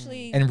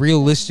actually, And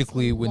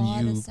realistically, that makes a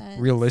lot of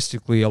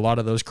sense. a lot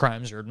of those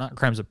crimes are not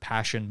crimes of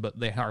passion, but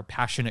they are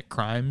passionate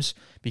crimes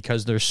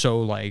because they're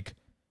so like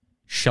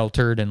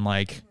sheltered and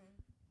like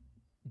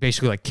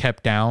basically like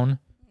kept down.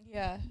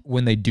 Yeah.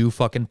 When they do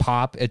fucking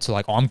pop, it's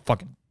like, oh, I'm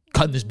fucking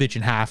cutting this bitch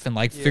in half and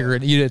like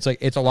figuring. It's like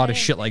it's a lot of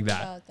shit like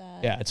that.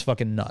 Yeah, it's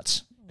fucking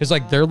nuts. Because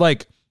like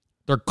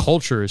their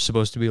culture is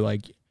supposed to be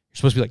like, you're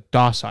supposed to be like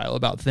docile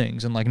about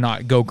things and like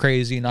not go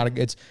crazy.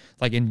 It's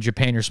like in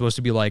Japan, you're supposed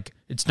to be like,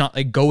 it's not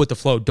like go with the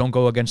flow. Don't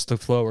go against the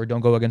flow or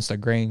don't go against the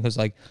grain because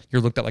like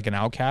you're looked at like an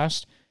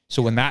outcast.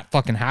 So when that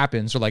fucking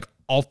happens, they're like,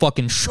 I'll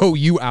fucking show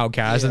you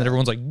outcast. And then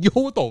everyone's like, yo,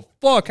 what the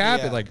fuck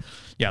happened? Yeah. Like,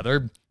 yeah,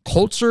 their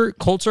cults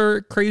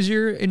are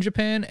crazier in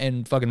Japan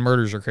and fucking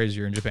murders are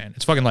crazier in Japan.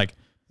 It's fucking like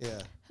Yeah.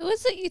 Who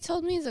is it you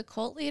told me is a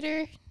cult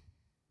leader?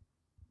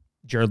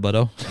 Jared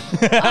Leto. Oh,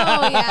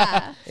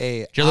 yeah.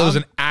 Hey, Jared Leto's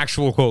an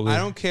actual cult leader. I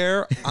don't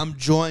care. I'm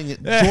joining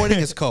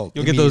his cult.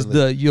 You'll get the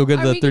Are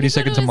we 30 gonna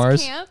seconds go to his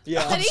Mars. camp?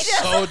 Yeah. That I'm he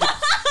does?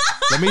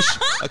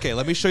 so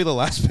let me show you the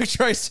last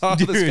picture I saw of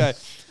this Dude. guy.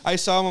 I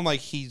saw him. I'm like,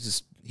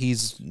 he's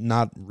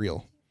not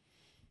real.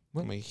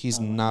 I mean, he's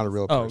not a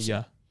real Oh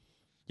person.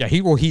 yeah.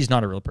 He's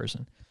not a real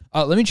person.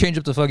 Let me change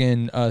up the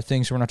fucking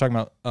thing so we're not talking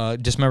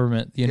about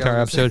dismemberment the entire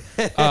I episode.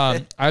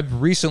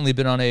 I've recently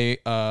been on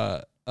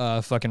a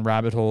fucking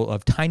rabbit hole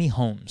of tiny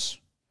homes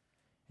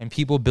and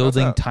people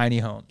building up? tiny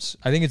homes.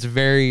 I think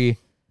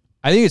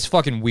it's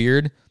fucking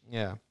weird.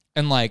 Yeah.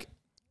 And like,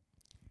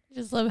 I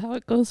just love how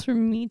it goes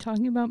from me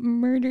talking about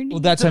murder. well,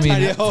 that's Tiny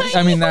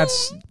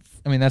homes.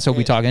 that's what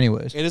we talk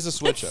anyways. It is a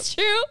switch up. It's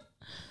true.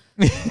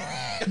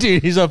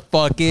 Dude, he's a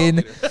fucking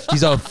I'm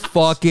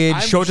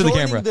show it to the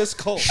joining camera. this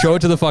cult. Show it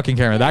to the fucking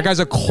camera. That guy's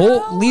a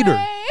cult No leader.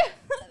 way.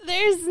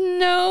 There's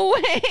no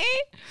way.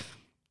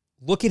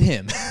 Look at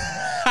him.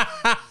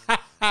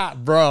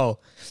 Bro.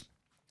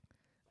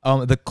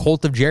 The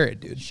cult of Jared,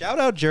 dude. Shout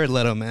out Jared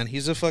Leto, man.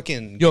 He's a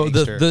fucking Yo,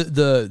 gangster.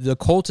 the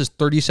cult is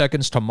 30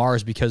 seconds to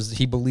Mars because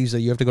he believes that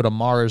you have to go to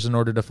Mars in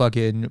order to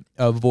fucking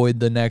avoid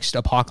the next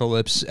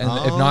apocalypse. And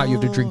if not, you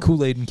have to drink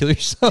Kool-Aid and kill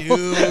yourself. Dude.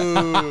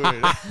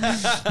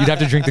 You'd have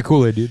to drink the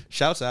Kool-Aid, dude.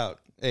 Shouts out.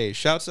 Hey,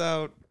 shouts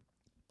out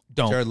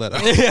Don't. Jared Leto.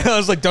 Yeah, I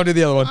was like, don't do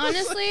the other one.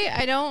 Honestly,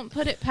 I don't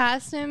put it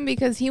past him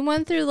because he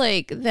went through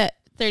like that.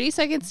 30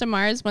 Seconds to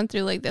Mars went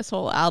through like this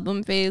whole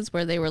album phase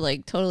where they were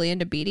like totally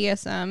into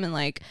BDSM and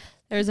like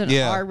there's an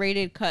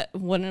R-rated cut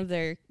of one of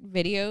their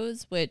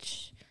videos,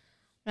 which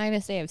I'm not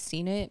gonna say I've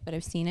seen it, but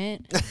I've seen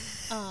it.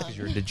 Because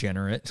you're a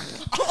degenerate.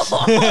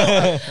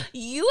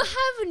 You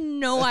have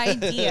no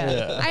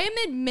idea. I am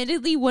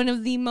admittedly one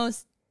of the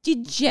most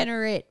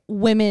degenerate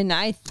women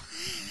I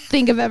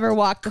think I've ever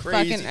walked the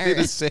Crazy fucking thing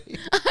to earth. say.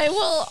 I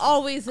will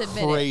always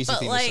admit Crazy it. But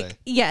thing to like, say.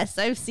 yes,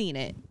 I've seen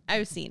it.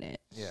 I've seen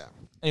it. Yeah.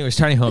 Anyways,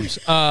 tiny homes.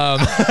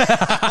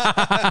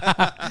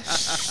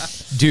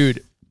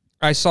 Dude,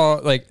 I saw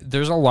like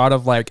there's a lot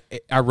of like,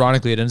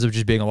 ironically, it ends up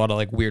just being a lot of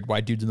like weird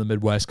white dudes in the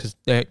Midwest because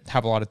they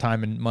have a lot of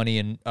time and money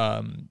and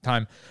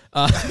time.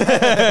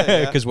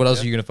 Because what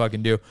else are you gonna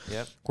fucking do?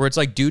 Yep. Where it's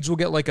like dudes will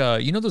get like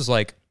those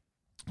like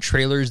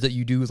trailers that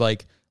you do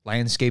like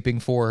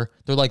landscaping for.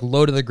 They're like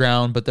low to the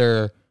ground, but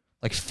they're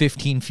like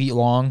 15 feet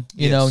long.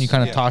 You know, and you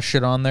kind of toss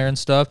shit on there and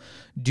stuff.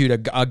 Dude,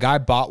 a guy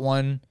bought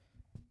one.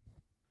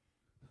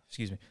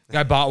 Excuse me. The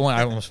guy bought one.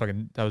 I almost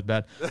fucking, that was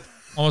bad.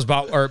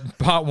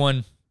 Bought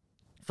one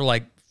for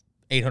like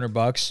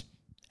 $800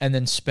 and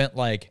then spent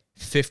like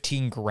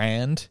 15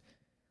 grand,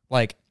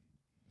 like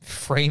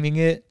framing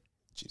it,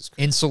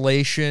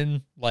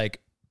 insulation, like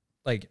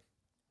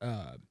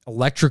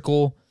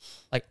electrical,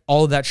 like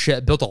all of that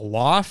shit. Built a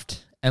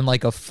loft and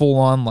like a full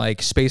on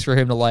like space for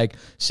him to like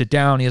sit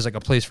down. He has like a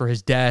place for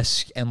his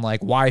desk and like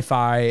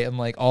Wi-Fi and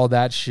like all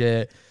that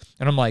shit.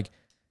 And I'm like,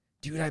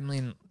 dude, I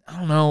mean, I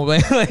don't know.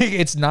 Like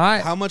it's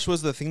not. How much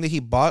was the thing that he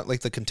bought?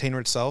 Like the container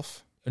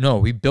itself? No,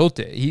 we built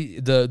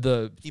it.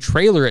 The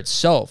trailer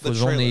itself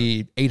was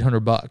only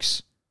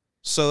 $800.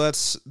 So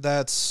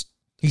that's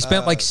he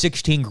spent like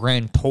 16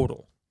 grand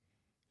total.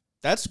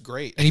 That's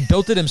great. And he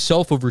built it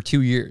himself over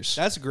 2 years.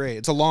 That's great.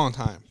 It's a long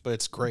time, but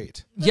it's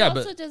great. But yeah,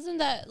 also, but doesn't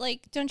that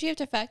like? Don't you have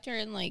to factor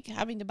in like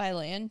having to buy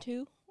land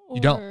too?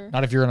 you don't.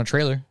 Not if you're on a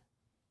trailer.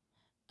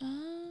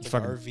 Like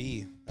Fucking-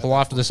 RV. pull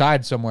off to the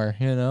side somewhere,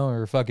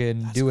 or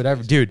fucking do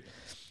whatever, dude.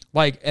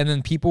 Like, and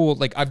then people,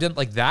 like, I've done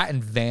like that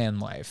and van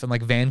life and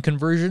like van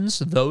conversions.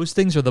 Those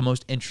things are the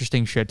most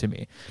interesting shit to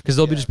me because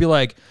they'll just be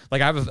like I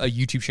have a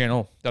YouTube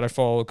channel that I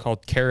follow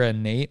called Kara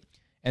and Nate,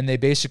 and they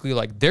basically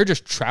like they're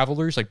just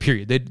travelers, like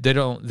period. They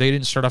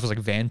didn't start off as like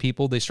van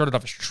people. They started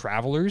off as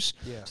travelers.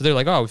 Yeah. So they're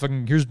like, oh,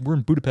 we're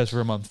in Budapest for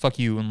a month. Fuck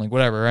you and like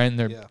whatever, right? And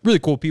they're really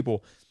cool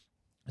people.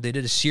 They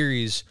did a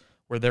series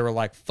where they were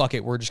like, fuck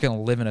it, we're just gonna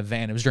live in a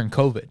van. It was during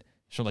COVID,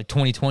 so like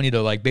 2020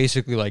 to like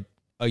basically like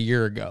a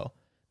year ago.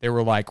 They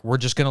were like, we're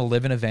just going to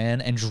live in a van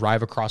and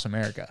drive across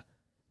America.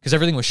 Because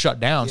everything was shut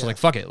down. So, like,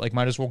 fuck it. Like,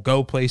 might as well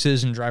go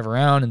places and drive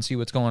around and see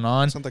what's going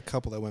on. It's not the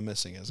couple that went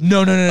missing, is it?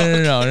 No.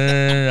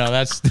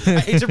 That's... I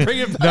hate to bring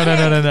it back.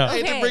 No. I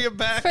hate to bring it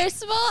back.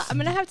 First of all, I'm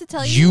going to have to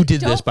tell you. You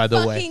did this, by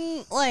the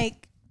way.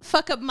 Like,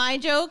 fuck up my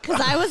joke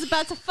because I was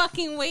about to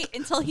fucking wait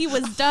until he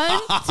was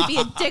done to be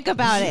a dick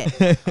about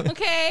it.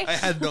 Okay? I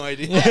had no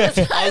idea.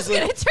 I was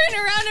going to turn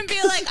around and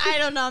be like, I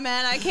don't know,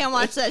 man. I can't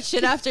watch that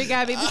shit after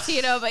Gabby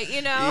Petito, but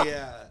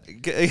Yeah.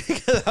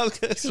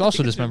 It's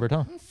also dismembered,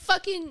 huh?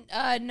 Fucking,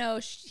 no.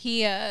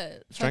 He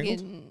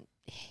fucking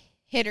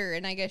hit her,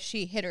 and I guess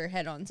she hit her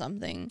head on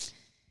something.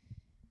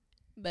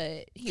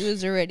 But he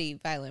was already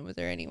violent with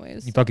her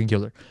anyways. He fucking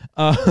killed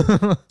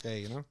her.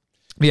 Hey,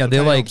 Yeah, they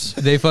like homes.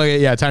 They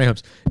fucking tiny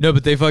homes. No,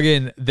 but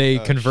they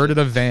converted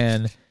a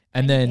van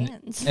and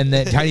then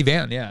tiny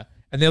van, yeah.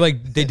 And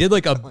they did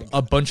like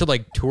a bunch of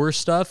like tour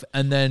stuff,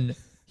 and then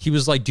he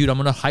was like, dude, I'm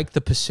gonna hike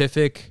the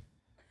Pacific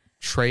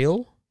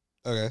Trail.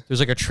 Okay. There's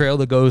like a trail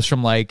that goes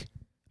from like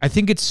I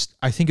think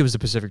it was the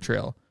Pacific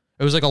Trail.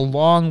 It was like a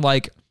long,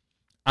 like,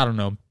 I don't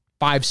know,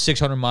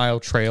 500-600 mile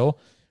trail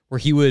where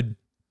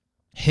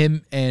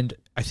him and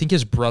I think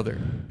his brother,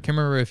 can't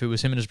remember if it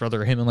was him and his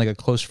brother or him and like a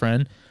close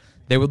friend,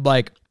 they would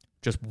like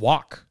just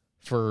walk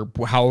for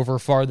however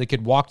far they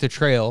could walk the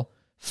trail,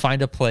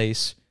 find a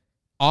place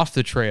off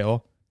the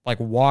trail, like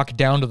walk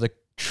down to the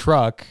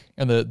truck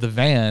and the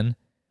van,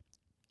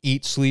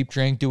 eat, sleep,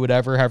 drink, do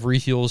whatever, have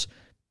refuels,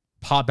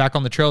 pop back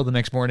on the trail the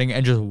next morning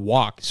and just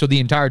walk. So the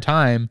entire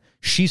time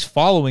she's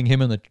following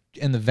him in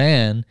the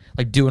van,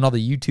 like doing all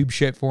the YouTube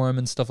shit for him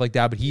and stuff like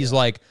that. But he's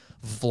like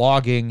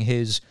vlogging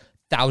his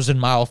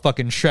 1,000-mile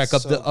fucking trek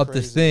up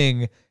the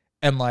thing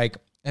and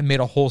made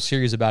a whole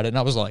series about it. And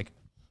I was like,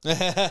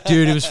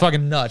 dude, it was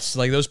fucking nuts.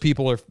 Like those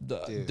people are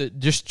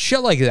just shit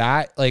like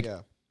that. Like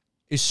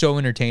is so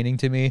entertaining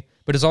to me.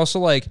 But it's also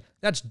like,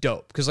 that's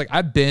dope. Because like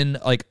I've been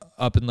like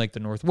up in like the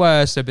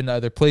Northwest. I've been to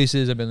other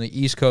places. I've been to the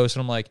East Coast.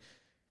 And I'm like,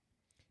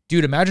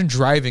 dude, imagine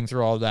driving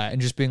through all that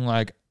and just being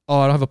like, oh,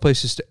 I don't have a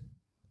place to stay.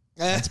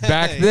 It's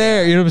back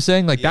there. You know what I'm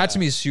saying? Like that to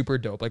me is super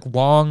dope. Like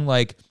long,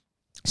 like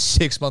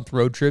 6-month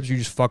road trips. You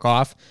just fuck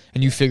off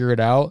and you figure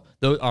it out.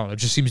 Though, I don't know. It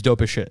just seems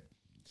dope as shit.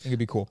 I think it'd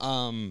be cool.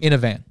 In a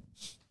van.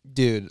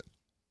 Dude,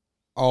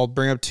 I'll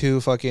bring up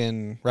 2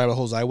 fucking rabbit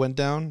holes I went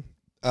down.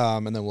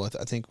 And then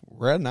I think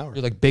we're at an hour.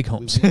 You're like big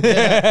homes. really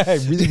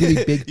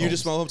big homes. You did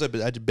small homes. I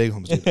did big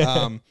homes,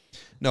 dude.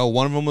 No,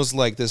 one of them was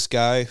like this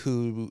guy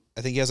who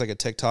I think he has like a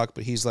TikTok,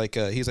 but he's like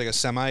a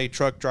semi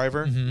truck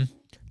driver. Mm-hmm.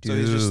 So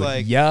he's just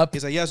like,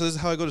 he's like, yeah. So this is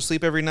how I go to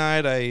sleep every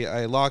night.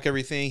 I lock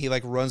everything. He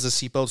like runs the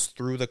seatbelts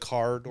through the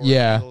car door.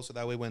 So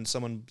that way when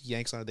someone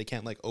yanks on it, they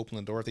can't like open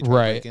the door if they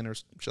try to break in or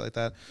shit like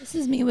that. This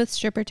is me with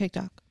stripper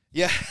TikTok.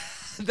 Yeah,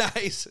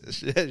 nice.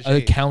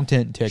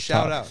 Accountant TikTok.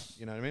 Shout out.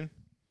 You know what I mean?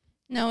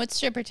 No, it's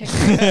stripper TikTok.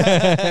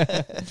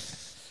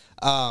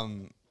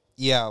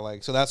 Yeah,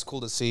 like, so that's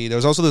cool to see. There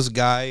was also this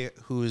guy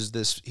who is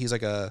he's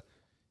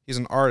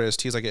an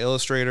artist. He's like an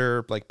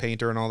illustrator, like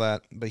painter and all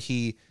that. But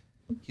he's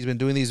been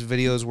doing these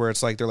videos where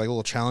it's like, they're like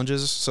little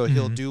challenges. So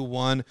he'll do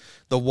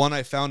the one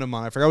I found him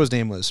on, I forgot what his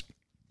name was,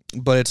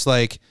 but it's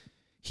like,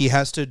 he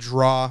has to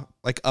draw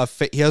like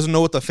he doesn't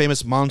know what the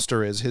famous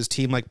monster is. His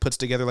team like puts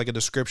together like a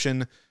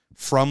description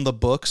from the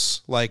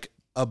books, like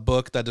a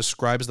book that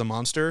describes the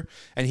monster.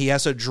 And he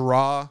has to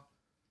draw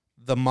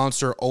the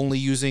monster only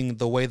using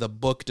the way the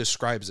book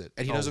describes it,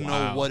 and he doesn't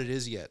know what it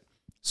is yet.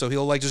 So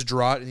he'll like just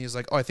draw it, and he's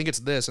like, "Oh, I think it's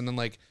this," and then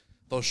like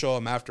they'll show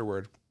him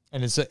afterward.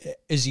 And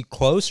is he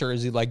close or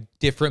is he like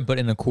different but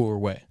in a cooler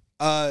way?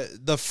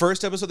 The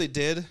first episode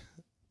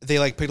they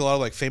like picked a lot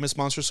of like famous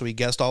monsters, so he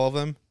guessed all of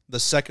them. The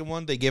second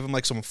one, they gave him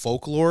like some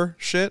folklore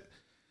shit.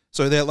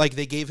 So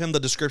they gave him the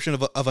description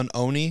of an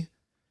oni,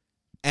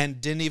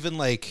 and didn't even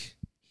like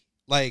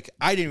I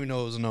didn't even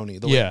know it was an oni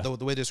the way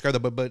they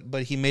described it,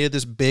 but he made it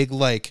this big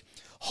like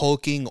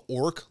hulking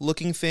orc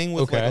looking thing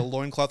with like a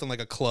loincloth and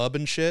like a club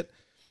and shit.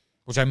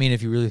 Which I mean,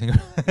 if you really think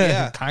about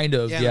it, kind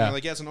of, yeah.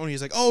 Like, yeah, it's an oni.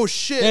 He's like, oh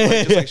shit,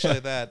 like, just like shit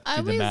like that. I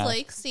always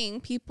like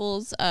seeing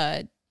people's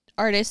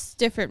artists'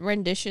 different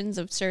renditions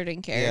of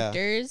certain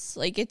characters.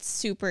 Like, it's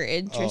super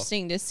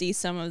interesting to see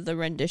some of the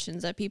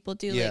renditions that people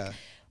do. Yeah. Like,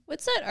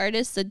 what's that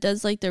artist that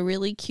does like the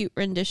really cute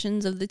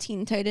renditions of the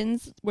Teen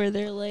Titans where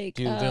they're like,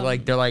 dude,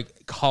 they're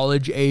like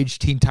college age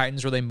Teen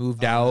Titans where they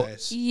moved out.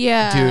 Nice.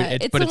 Yeah,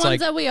 dude, it's the ones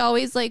that we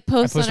always like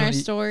post on our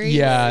stories.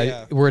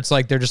 Yeah, where it's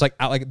like they're just like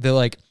out, like they're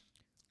like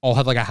all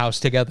have like a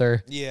house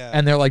together. Yeah,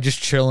 and they're like just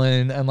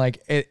chilling and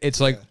like it's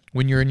like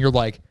when you're in your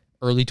like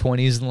early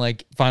 20s and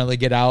like finally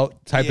get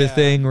out type of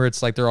thing, where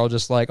it's like they're all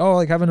just like, oh,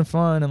 like having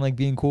fun and like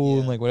being cool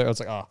and like whatever. It's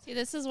like, oh, see,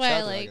 this is why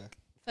I like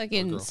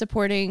fucking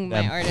supporting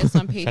my artists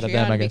on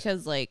Patreon,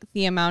 because like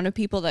the amount of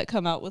people that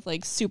come out with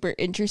like super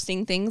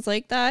interesting things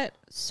like that,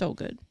 so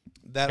good.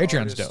 That Patreon's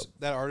artist, dope.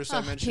 That artist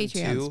I mentioned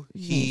Patreon's too,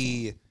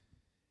 he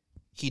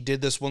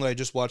did this one that I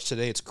just watched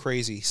today. It's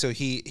crazy. So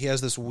he has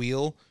this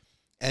wheel,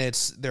 and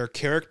it's their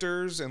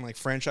characters and like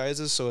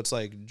franchises. So it's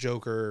like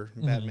Joker,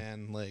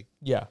 Batman, like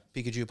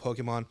Pikachu,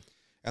 Pokemon.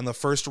 And the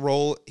first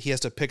roll, he has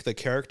to pick the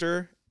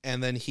character,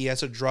 and then he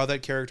has to draw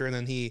that character, and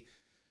then he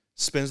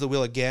spins the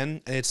wheel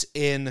again, and it's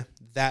in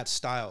that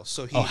style.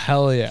 So he,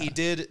 hell yeah, he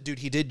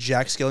did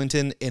Jack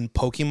Skellington in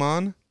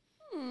Pokemon,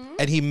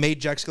 and he made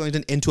Jack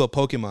Skellington into a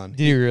Pokemon.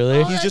 Did you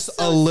really? He's just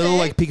a little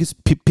like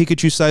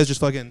Pikachu size,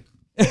 just fucking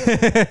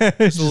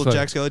little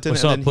Jack Skellington.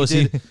 What's and up, then pussy?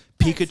 he did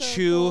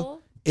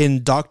Pikachu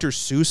in Dr.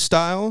 Seuss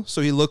style,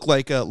 so he looked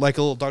like a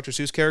little Dr.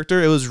 Seuss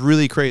character. It was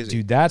really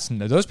crazy, dude.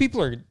 Those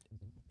people are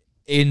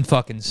in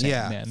fucking insane,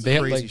 man. They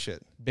have crazy like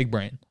shit. Big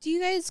brain. Do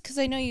you guys? Because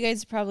I know you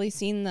guys have probably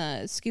seen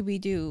the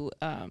Scooby-Doo,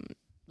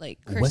 like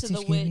Curse of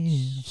the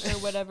Witch or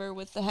whatever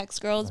with the Hex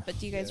Girls. But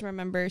do you guys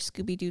remember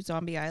Scooby-Doo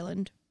Zombie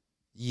Island?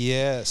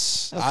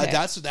 Yes,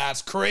 Okay.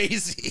 That's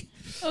crazy.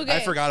 Okay, I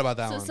forgot about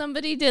that one. So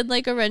somebody did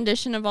like a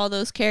rendition of all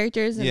those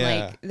characters in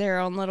like their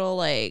own little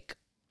like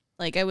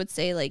I would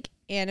say like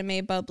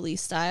anime bubbly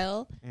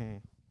style.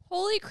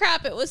 Holy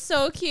crap, it was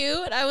so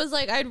cute. I was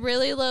like, I'd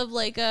really love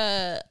like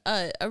another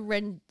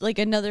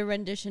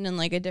rendition in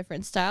like a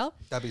different style.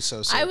 That'd be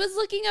so sick. I was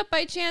looking up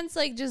by chance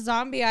like just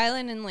Zombie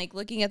Island and like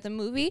looking at the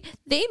movie.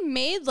 They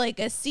made like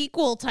a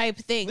sequel type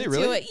thing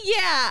to it. Yeah,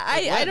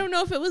 I don't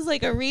know if it was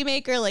like a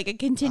remake or like a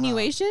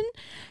continuation.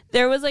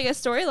 There was like a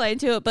storyline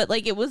to it, but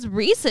like it was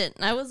recent.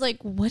 And I was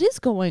like, what is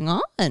going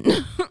on?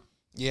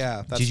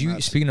 Yeah. That's Did you,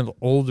 nuts. speaking of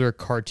older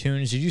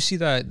cartoons, did you see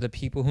that the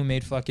people who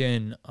made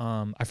fucking,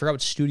 I forgot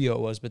what studio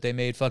it was, but they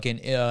made fucking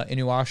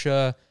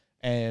Inuyasha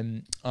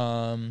and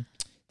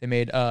they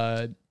made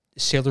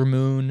Sailor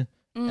Moon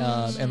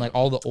and like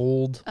all the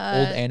old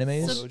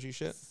animes? OG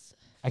shit?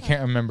 I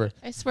can't remember.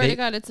 I swear to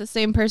God, it's the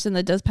same person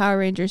that does Power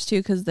Rangers too,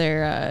 because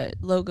their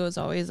logo is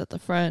always at the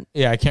front.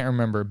 Yeah, I can't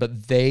remember,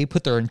 but they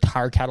put their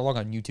entire catalog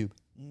on YouTube.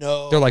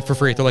 No. They're like for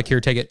free. They're like, here,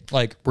 take it.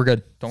 Like, we're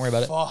good. Don't worry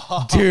about it.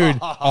 Dude,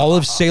 all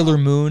of Sailor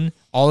Moon,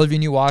 all of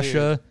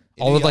Inuyasha,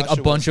 all of like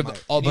a bunch of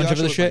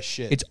the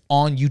shit. It's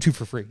on YouTube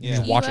for free. You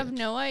just watch You it. have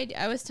no idea.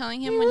 I was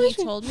telling him when he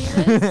told me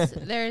this,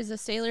 there's a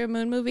Sailor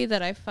Moon movie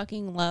that I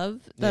fucking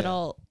love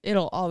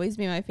it'll always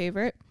be my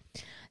favorite.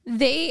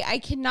 I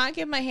cannot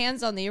get my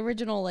hands on the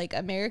original like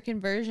American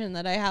version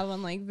that I have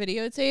on like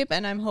videotape,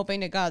 and I'm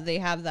hoping to God they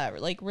have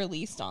that like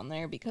released on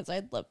there because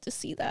I'd love to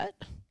see that.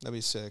 That'd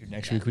be sick.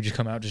 Next week we just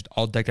come out just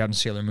all decked out in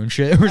Sailor Moon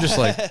shit. We're just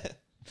like, I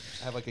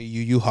have like a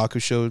Yu Yu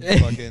Hakusho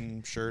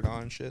fucking shirt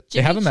on shit.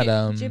 they have them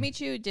at Jimmy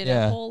Choo did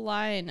a whole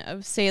line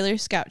of Sailor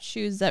Scout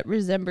shoes that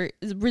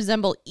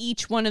resemble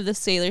each one of the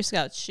Sailor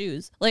Scout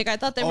shoes. Like I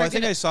thought they were. I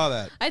think I saw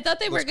that. I thought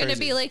they were going to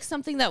crazy. be like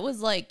something that was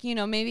like, you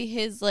know, maybe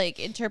his like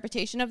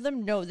interpretation of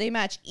them. No, they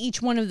match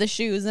each one of the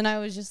shoes, and I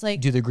was just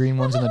like, do the green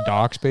ones in the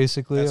docks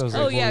basically. I was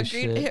oh like, yeah, holy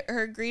shit.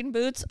 her green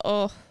boots.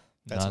 Oh,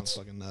 That sounds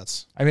fucking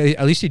nuts. I mean,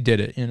 at least he did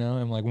it, you know,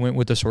 and like went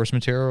with the source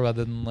material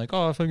rather than like,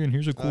 oh, fucking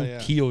here's a cool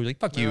keel. You're like,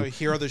 fuck you.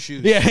 Here are the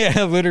shoes.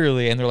 Yeah,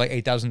 literally. And they're like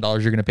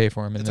 $8,000 you're gonna pay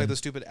for them. And It's like the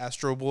stupid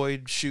Astro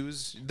Boy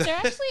shoes. they're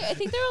actually. I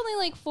think they're only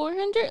like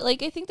 400.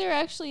 Like I think they're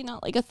actually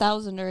not like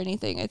 1,000 or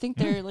anything. I think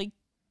they're like,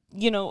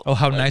 you know. oh,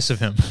 how nice of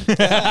him.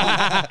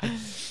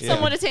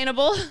 Somewhat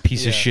attainable.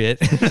 Piece of shit.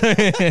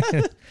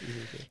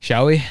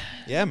 Shall we?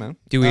 Yeah, man.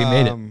 We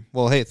made it.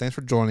 Well, hey, thanks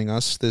for joining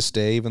us this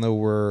day, even though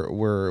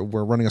we're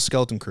running a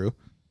skeleton crew.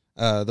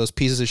 Those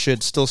pieces of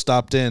shit still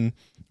stopped in,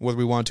 whether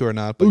we want to or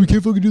not. But we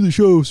can't fucking do the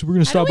show, so we're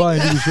gonna stop by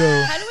and do the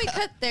show. How do we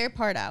cut their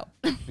part out?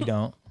 We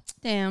don't.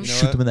 Damn.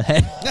 Shoot them in the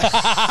head.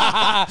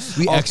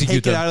 We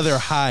execute take it them. out of their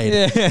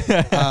hide.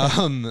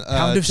 Pound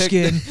of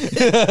skin.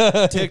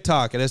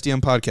 TikTok at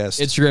SDM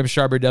Podcast. Instagram,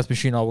 Strawberry Death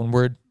Machine, all one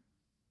word.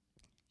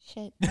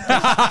 Shit. No,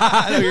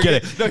 you're Get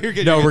good. it. No, you're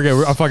good. No, You're we're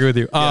good. I'm fucking with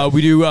you. Yeah.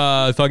 We do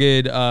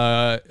fucking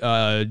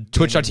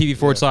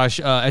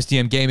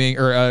twitch.tv/SDM Gaming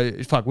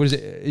or fuck, what is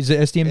it? Is it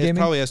SDM It's Gaming?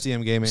 probably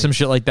SDM Gaming. Some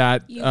shit like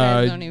that. You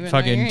guys don't even know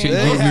fucking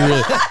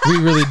your we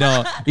really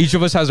don't. Each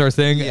of us has our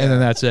thing, and then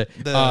that's it.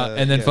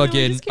 And then yeah.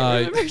 fucking No,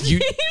 I just can't remember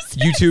names.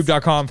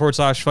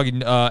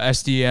 YouTube.com/fucking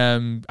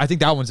SDM. I think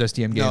that one's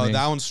SDM Gaming. No,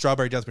 that one's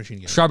Strawberry Death Machine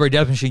Gaming. Strawberry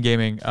Death Machine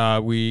Gaming.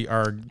 We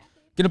are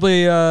gonna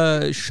play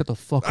shut the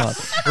fuck up.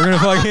 We're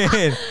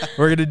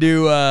gonna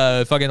do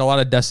fucking a lot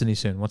of Destiny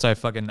soon once I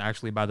fucking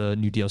actually buy the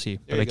new DLC.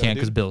 But I can't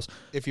because bills.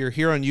 If you're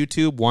here on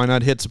YouTube, why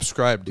not hit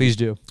subscribe? Dude? Please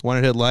do. Why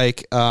not hit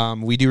like?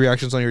 We do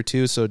reactions on here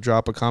too, so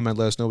drop a comment.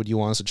 Let us know what you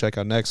want us to check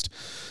out next.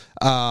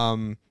 We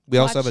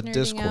also have a Nerding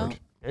Discord. Out.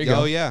 There you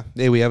go. Oh yeah,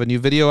 hey, we have a new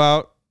video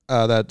out.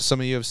 that some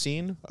of you have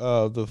seen.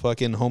 The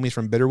fucking homies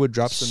from Bitterwood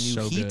dropped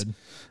some new heat.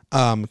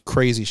 Good.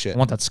 Crazy shit. I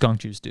want that skunk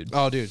juice, dude.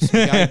 Oh, dude, you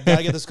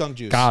gotta get the skunk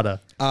juice. Gotta.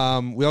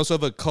 We also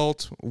have a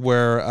cult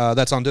where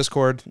that's on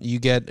Discord. You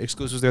get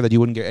exclusives there that you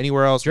wouldn't get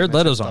anywhere else. Jared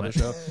Leto's on it.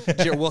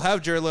 We'll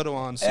have Jared Leto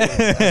on soon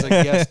as a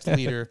guest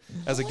leader,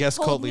 as a guest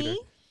cult leader.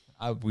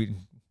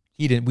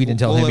 We didn't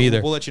tell him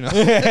either. We'll let you know.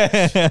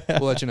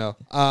 We'll let you know.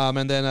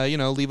 And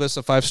then leave us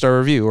a 5-star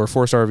review or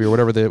 4-star review or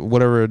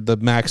whatever the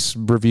max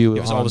review.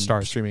 Give us all the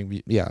stars.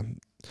 Streaming. Yeah.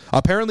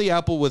 Apparently,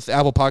 Apple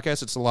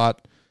Podcasts, it's a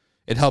lot.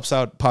 It helps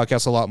out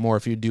podcasts a lot more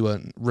if you do a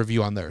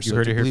review on there. You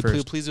heard it here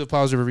first. Please do a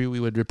positive review. We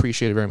would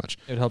appreciate it very much.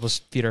 It would help us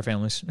feed our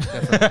families.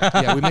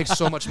 Definitely. Yeah, we make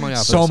so much money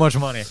off So this. much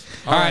money.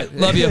 All right.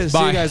 Love you. Bye.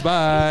 See you guys.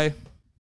 Bye.